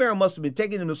 man. Bob Arum must have been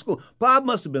taking him to school. Bob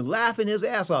must have been laughing his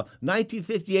ass off.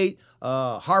 1958,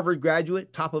 Harvard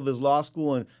graduate, top of his law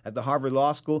school and at the Harvard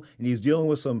Law School, and he's dealing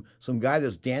with some guy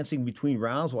that's dancing between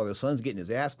rounds while the son's getting his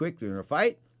ass kicked during a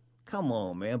fight. Come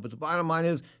on, man. But the bottom line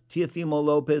is Teofimo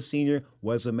Lopez Sr.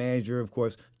 was the manager, of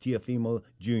course, Teofimo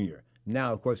Jr.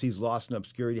 Now, of course, he's lost in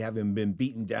obscurity, having been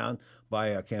beaten down by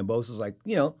Kambosos,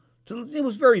 So it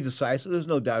was very decisive. There's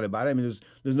no doubt about it.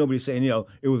 There's nobody saying,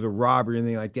 it was a robbery or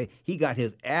anything like that. He got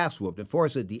his ass whooped. And for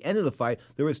us, at the end of the fight,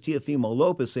 there was Teofimo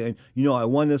Lopez saying, I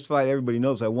won this fight. Everybody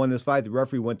knows I won this fight. The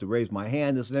referee went to raise my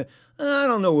hand, this and that. I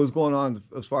don't know what was going on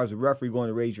as far as the referee going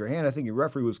to raise your hand. I think the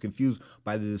referee was confused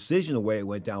by the decision, the way it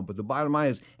went down. But the bottom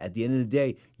line is, at the end of the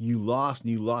day, you lost,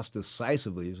 and you lost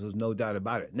decisively. There's no doubt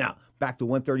about it. Now, back to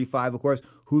 135, of course,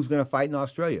 who's going to fight in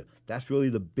Australia? That's really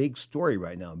the big story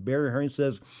right now. Barry Hearn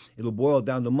says it'll boil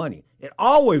down to money. It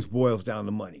always boils down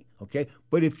to money, okay?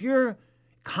 But if you're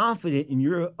confident in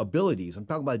your abilities, I'm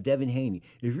talking about Devin Haney,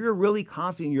 if you're really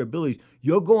confident in your abilities,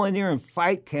 you'll go in there and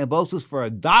fight Kambosos for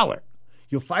 $1.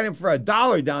 You'll fight him for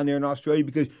 $1 down there in Australia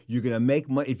because you're going to make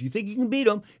money. If you think you can beat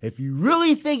him, if you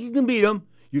really think you can beat him,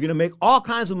 you're going to make all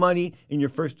kinds of money in your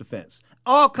first defense.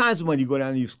 All kinds of money. You go down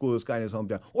and you school this guy in his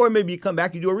hometown. Or maybe you come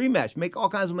back, you do a rematch, make all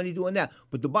kinds of money doing that.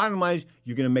 But the bottom line is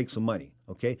you're going to make some money,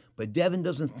 okay? But Devin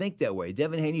doesn't think that way.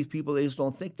 Devin Haney's people, they just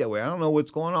don't think that way. I don't know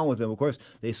what's going on with them. Of course,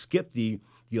 they skipped the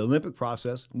Olympic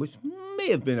process, which may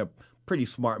have been a pretty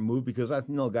smart move because I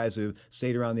know guys who have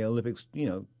stayed around the Olympics,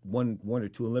 one or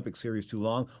two Olympic series too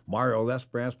long. Mario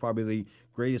Lesbrandt's probably the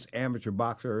greatest amateur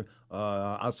boxer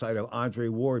outside of Andre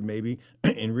Ward, maybe,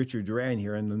 and Richard Duran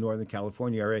here in the Northern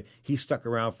California area. He stuck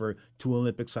around for two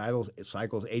Olympic cycles,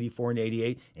 84 and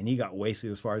 88, and he got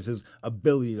wasted as far as his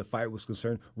ability to fight was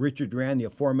concerned. Richard Duran, the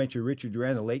aforementioned Richard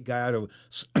Duran, the late guy out of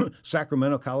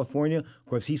Sacramento, California, of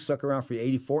course, he stuck around for the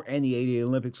 84 and the 88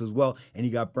 Olympics as well, and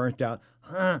he got burnt out.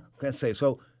 Can't say.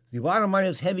 So the bottom line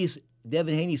is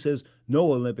Devin Haney says,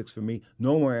 no Olympics for me,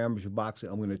 no more amateur boxing.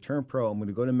 I'm going to turn pro. I'm going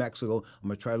to go to Mexico. I'm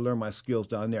going to try to learn my skills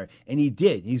down there. And he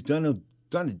did. He's done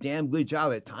a damn good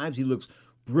job. At times he looks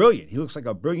brilliant. He looks like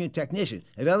a brilliant technician.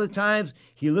 At other times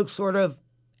he looks sort of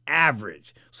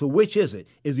average. So which is it?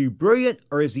 Is he brilliant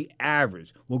or is he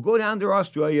average? We'll go down to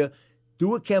Australia, do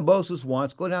what Kambosos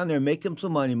wants, go down there and make him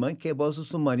some money, make Kambosos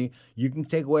some money. You can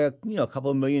take away a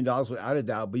couple of $1 million without a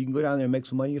doubt, but you can go down there and make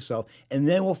some money yourself. And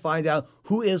then we'll find out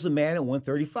who is the man at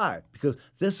 135, because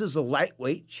this is the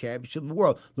lightweight championship of the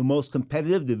world, the most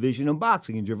competitive division in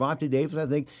boxing. And Gervonta Davis, I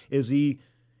think,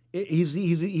 he's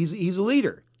a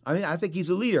leader. I think he's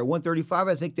a leader. At 135,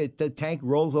 I think that the tank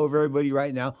rolls over everybody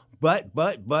right now. But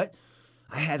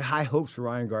I had high hopes for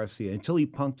Ryan Garcia. Until he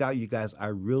punked out, you guys, I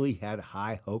really had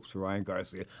high hopes for Ryan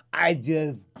Garcia. I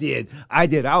just did. I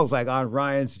was like on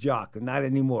Ryan's jock. Not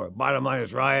anymore. Bottom line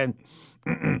is, Ryan,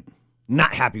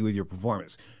 not happy with your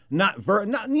performance.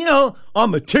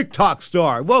 I'm a TikTok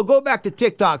star. Well, go back to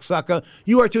TikTok, sucker.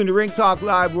 You are tuned to Ring Talk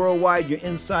Live Worldwide. Your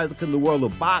inside look in the world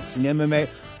of boxing and MMA,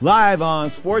 live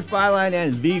on Sports Byline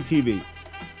and Vive TV.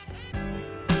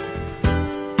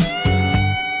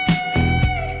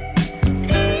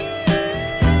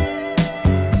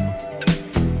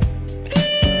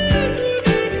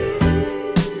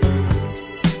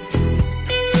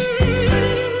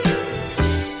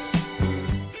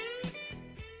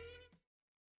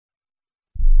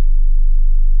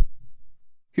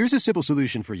 Here's a simple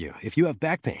solution for you if you have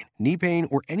back pain, knee pain,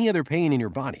 or any other pain in your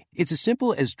body. It's as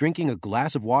simple as drinking a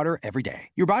glass of water every day.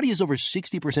 Your body is over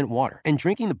 60% water, and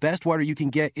drinking the best water you can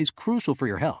get is crucial for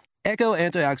your health. Echo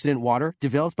Antioxidant Water,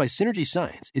 developed by Synergy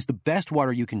Science, is the best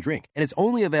water you can drink, and it's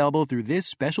only available through this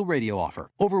special radio offer.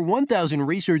 Over 1,000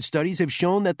 research studies have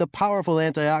shown that the powerful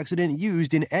antioxidant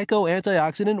used in Echo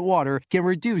Antioxidant Water can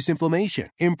reduce inflammation,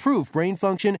 improve brain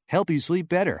function, help you sleep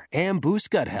better, and boost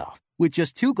gut health. With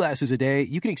just 2 glasses a day,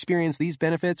 you can experience these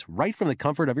benefits right from the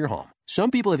comfort of your home.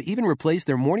 Some people have even replaced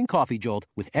their morning coffee jolt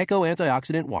with Echo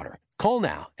Antioxidant Water. Call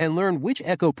now and learn which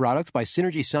Echo product by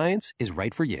Synergy Science is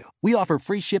right for you. We offer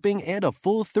free shipping and a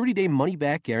full 30-day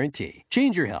money-back guarantee.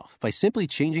 Change your health by simply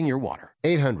changing your water.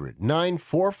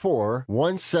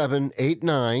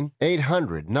 800-944-1789.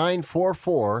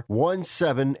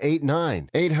 800-944-1789.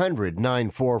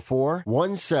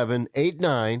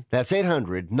 800-944-1789. That's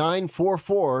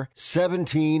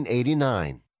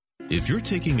 800-944-1789. If you're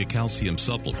taking a calcium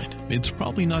supplement, it's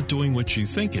probably not doing what you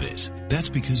think it is. That's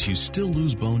because you still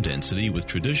lose bone density with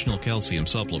traditional calcium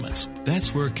supplements.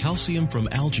 That's where calcium from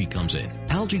algae comes in.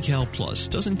 AlgaeCal Plus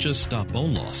doesn't just stop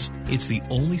bone loss. It's the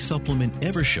only supplement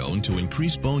ever shown to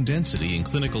increase bone density in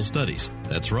clinical studies.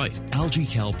 That's right.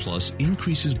 AlgaeCal Plus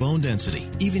increases bone density,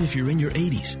 even if you're in your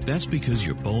 80s. That's because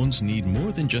your bones need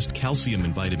more than just calcium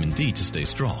and vitamin D to stay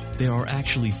strong. There are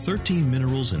actually 13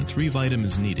 minerals and 3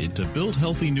 vitamins needed to build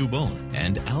healthy new bone.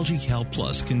 And AlgaeCal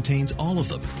Plus contains all of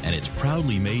them, and it's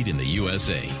proudly made in the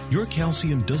USA. Your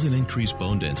calcium doesn't increase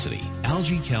bone density.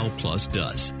 AlgaeCal Plus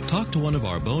does. Talk to one of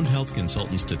our bone health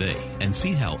consultants today and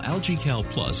see how AlgaeCal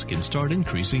Plus can start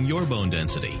increasing your bone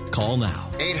density. Call now.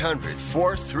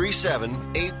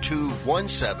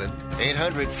 800-437-8217.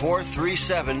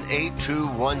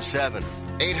 800-437-8217.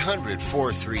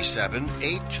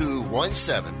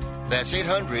 800-437-8217. That's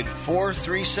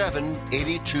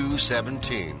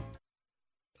 800-437-8217.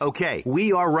 Okay,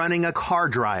 we are running a car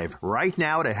drive right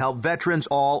now to help veterans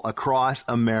all across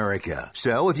America.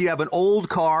 So if you have an old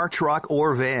car, truck,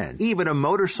 or van, even a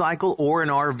motorcycle or an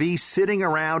RV sitting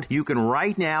around, you can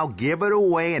right now give it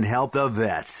away and help the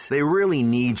vets. They really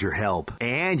need your help.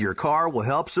 And your car will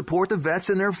help support the vets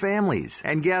and their families.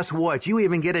 And guess what? You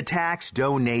even get a tax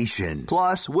donation.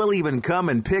 Plus, we'll even come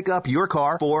and pick up your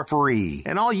car for free.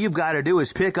 And all you've got to do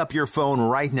is pick up your phone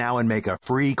right now and make a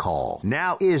free call.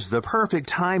 Now is the perfect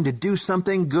time to do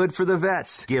something good for the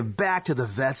vets. Give back to the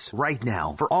vets right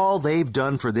now for all they've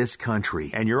done for this country.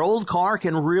 And your old car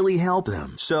can really help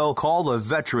them. So call the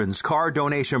Veterans Car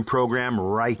Donation Program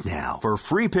right now for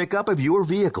free pickup of your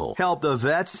vehicle. Help the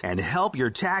vets and help your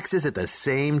taxes at the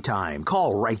same time.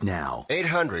 Call right now.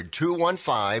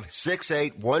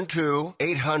 800-215-6812.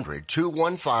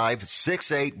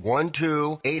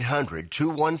 800-215-6812.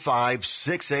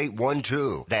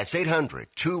 800-215-6812. That's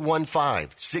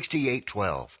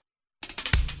 800-215-6812.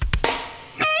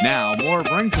 Now, more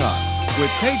of Ring Talk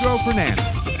with Pedro Fernandez.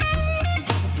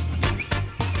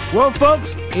 Well,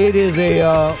 folks, it is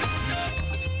a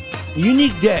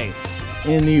unique day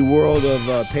in the world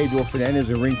of Pedro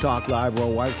Fernandez and Ring Talk Live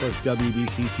Worldwide. Of course,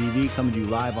 WBC TV coming to you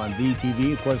live on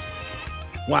VTV. Of course,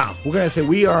 wow, we're going to say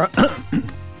we are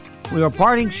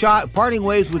parting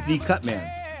ways with the Cut Man.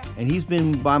 And he's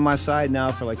been by my side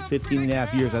now for like 15 and a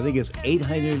half years. I think it's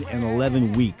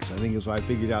 811 weeks. I think is what I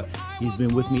figured out. He's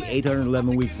been with me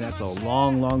 811 weeks, and that's a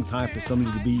long, long time for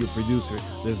somebody to be your producer.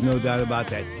 There's no doubt about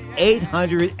that.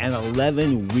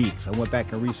 811 weeks. I went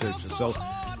back and researched it. So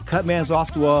Cutman's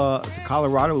off to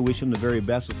Colorado. We wish him the very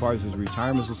best as far as his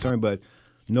retirement is concerned, but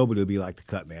nobody will be like the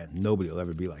Cutman. Nobody will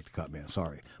ever be like the Cutman.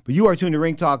 Sorry. But you are tuned to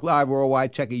Ring Talk Live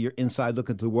Worldwide. Check out your inside look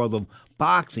into the world of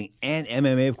boxing and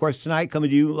MMA. Of course, tonight coming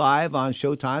to you live on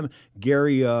Showtime,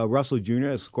 Gary Russell Jr.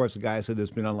 That's, of course, the guy I said that's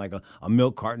been on like a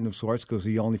milk carton of sorts because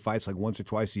he only fights like once or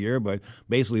twice a year, but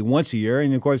basically once a year.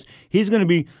 And, of course, he's going to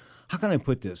be, how can I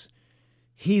put this?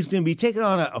 He's going to be taking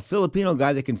on a Filipino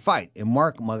guy that can fight, and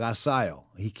Mark Magasayo.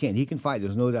 He can fight.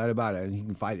 There's no doubt about it. And he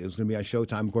can fight. It's going to be on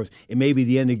Showtime. Of course, it may be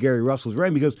the end of Gary Russell's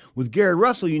reign because with Gary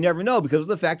Russell, you never know because of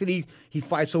the fact that he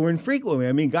fights so infrequently.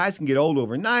 I mean, guys can get old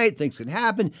overnight. Things can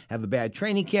happen. Have a bad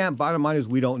training camp. Bottom line is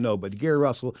we don't know. But Gary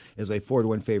Russell is a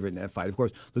 4-1 favorite in that fight. Of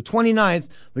course, the 29th,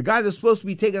 the guy that's supposed to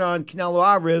be taking on Canelo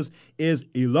Alvarez is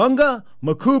Ilunga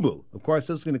Makubu. Of course,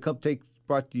 this is going to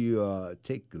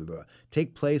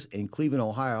take place in Cleveland,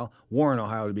 Ohio, Warren,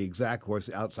 Ohio to be exact, of course,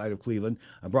 outside of Cleveland.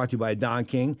 Brought to you by Don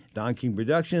King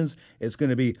Productions. It's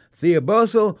going to be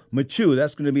Theoboso Machu.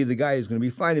 That's going to be the guy who's going to be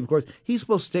fighting. Of course, he's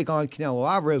supposed to take on Canelo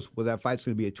Alvarez. Well, that fight's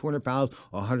going to be at 200 pounds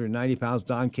or 190 pounds.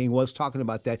 Don King was talking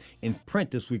about that in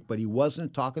print this week, but he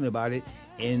wasn't talking about it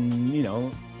in,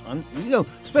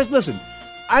 especially, listen,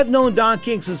 I've known Don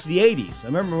King since the 80s. I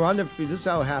remember, this is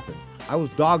how it happened. I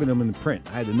was dogging him in the print.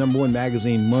 I had the number one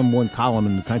magazine, number one column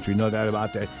in the country, no doubt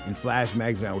about that. In Flash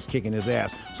magazine, I was kicking his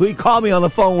ass. So he called me on the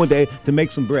phone one day to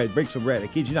break some bread. I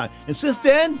kid you not. And since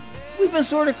then, we've been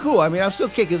sort of cool. I mean, I still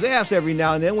kick his ass every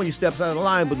now and then when he steps out of the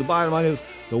line, but the bottom line is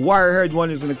the wire-haired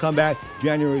one is going to come back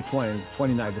January 29th.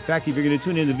 In fact, if you're going to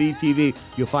tune into VTV,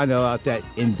 you'll find out about that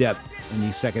in depth in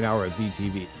the second hour of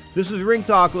VTV. This is Ring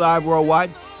Talk Live Worldwide.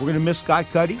 We're going to miss Scott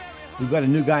Cuddy. We've got a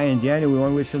new guy in January. We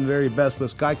want to wish him the very best. But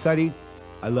Scott Cuddy,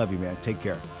 I love you, man. Take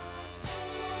care.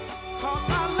 'Cause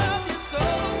I love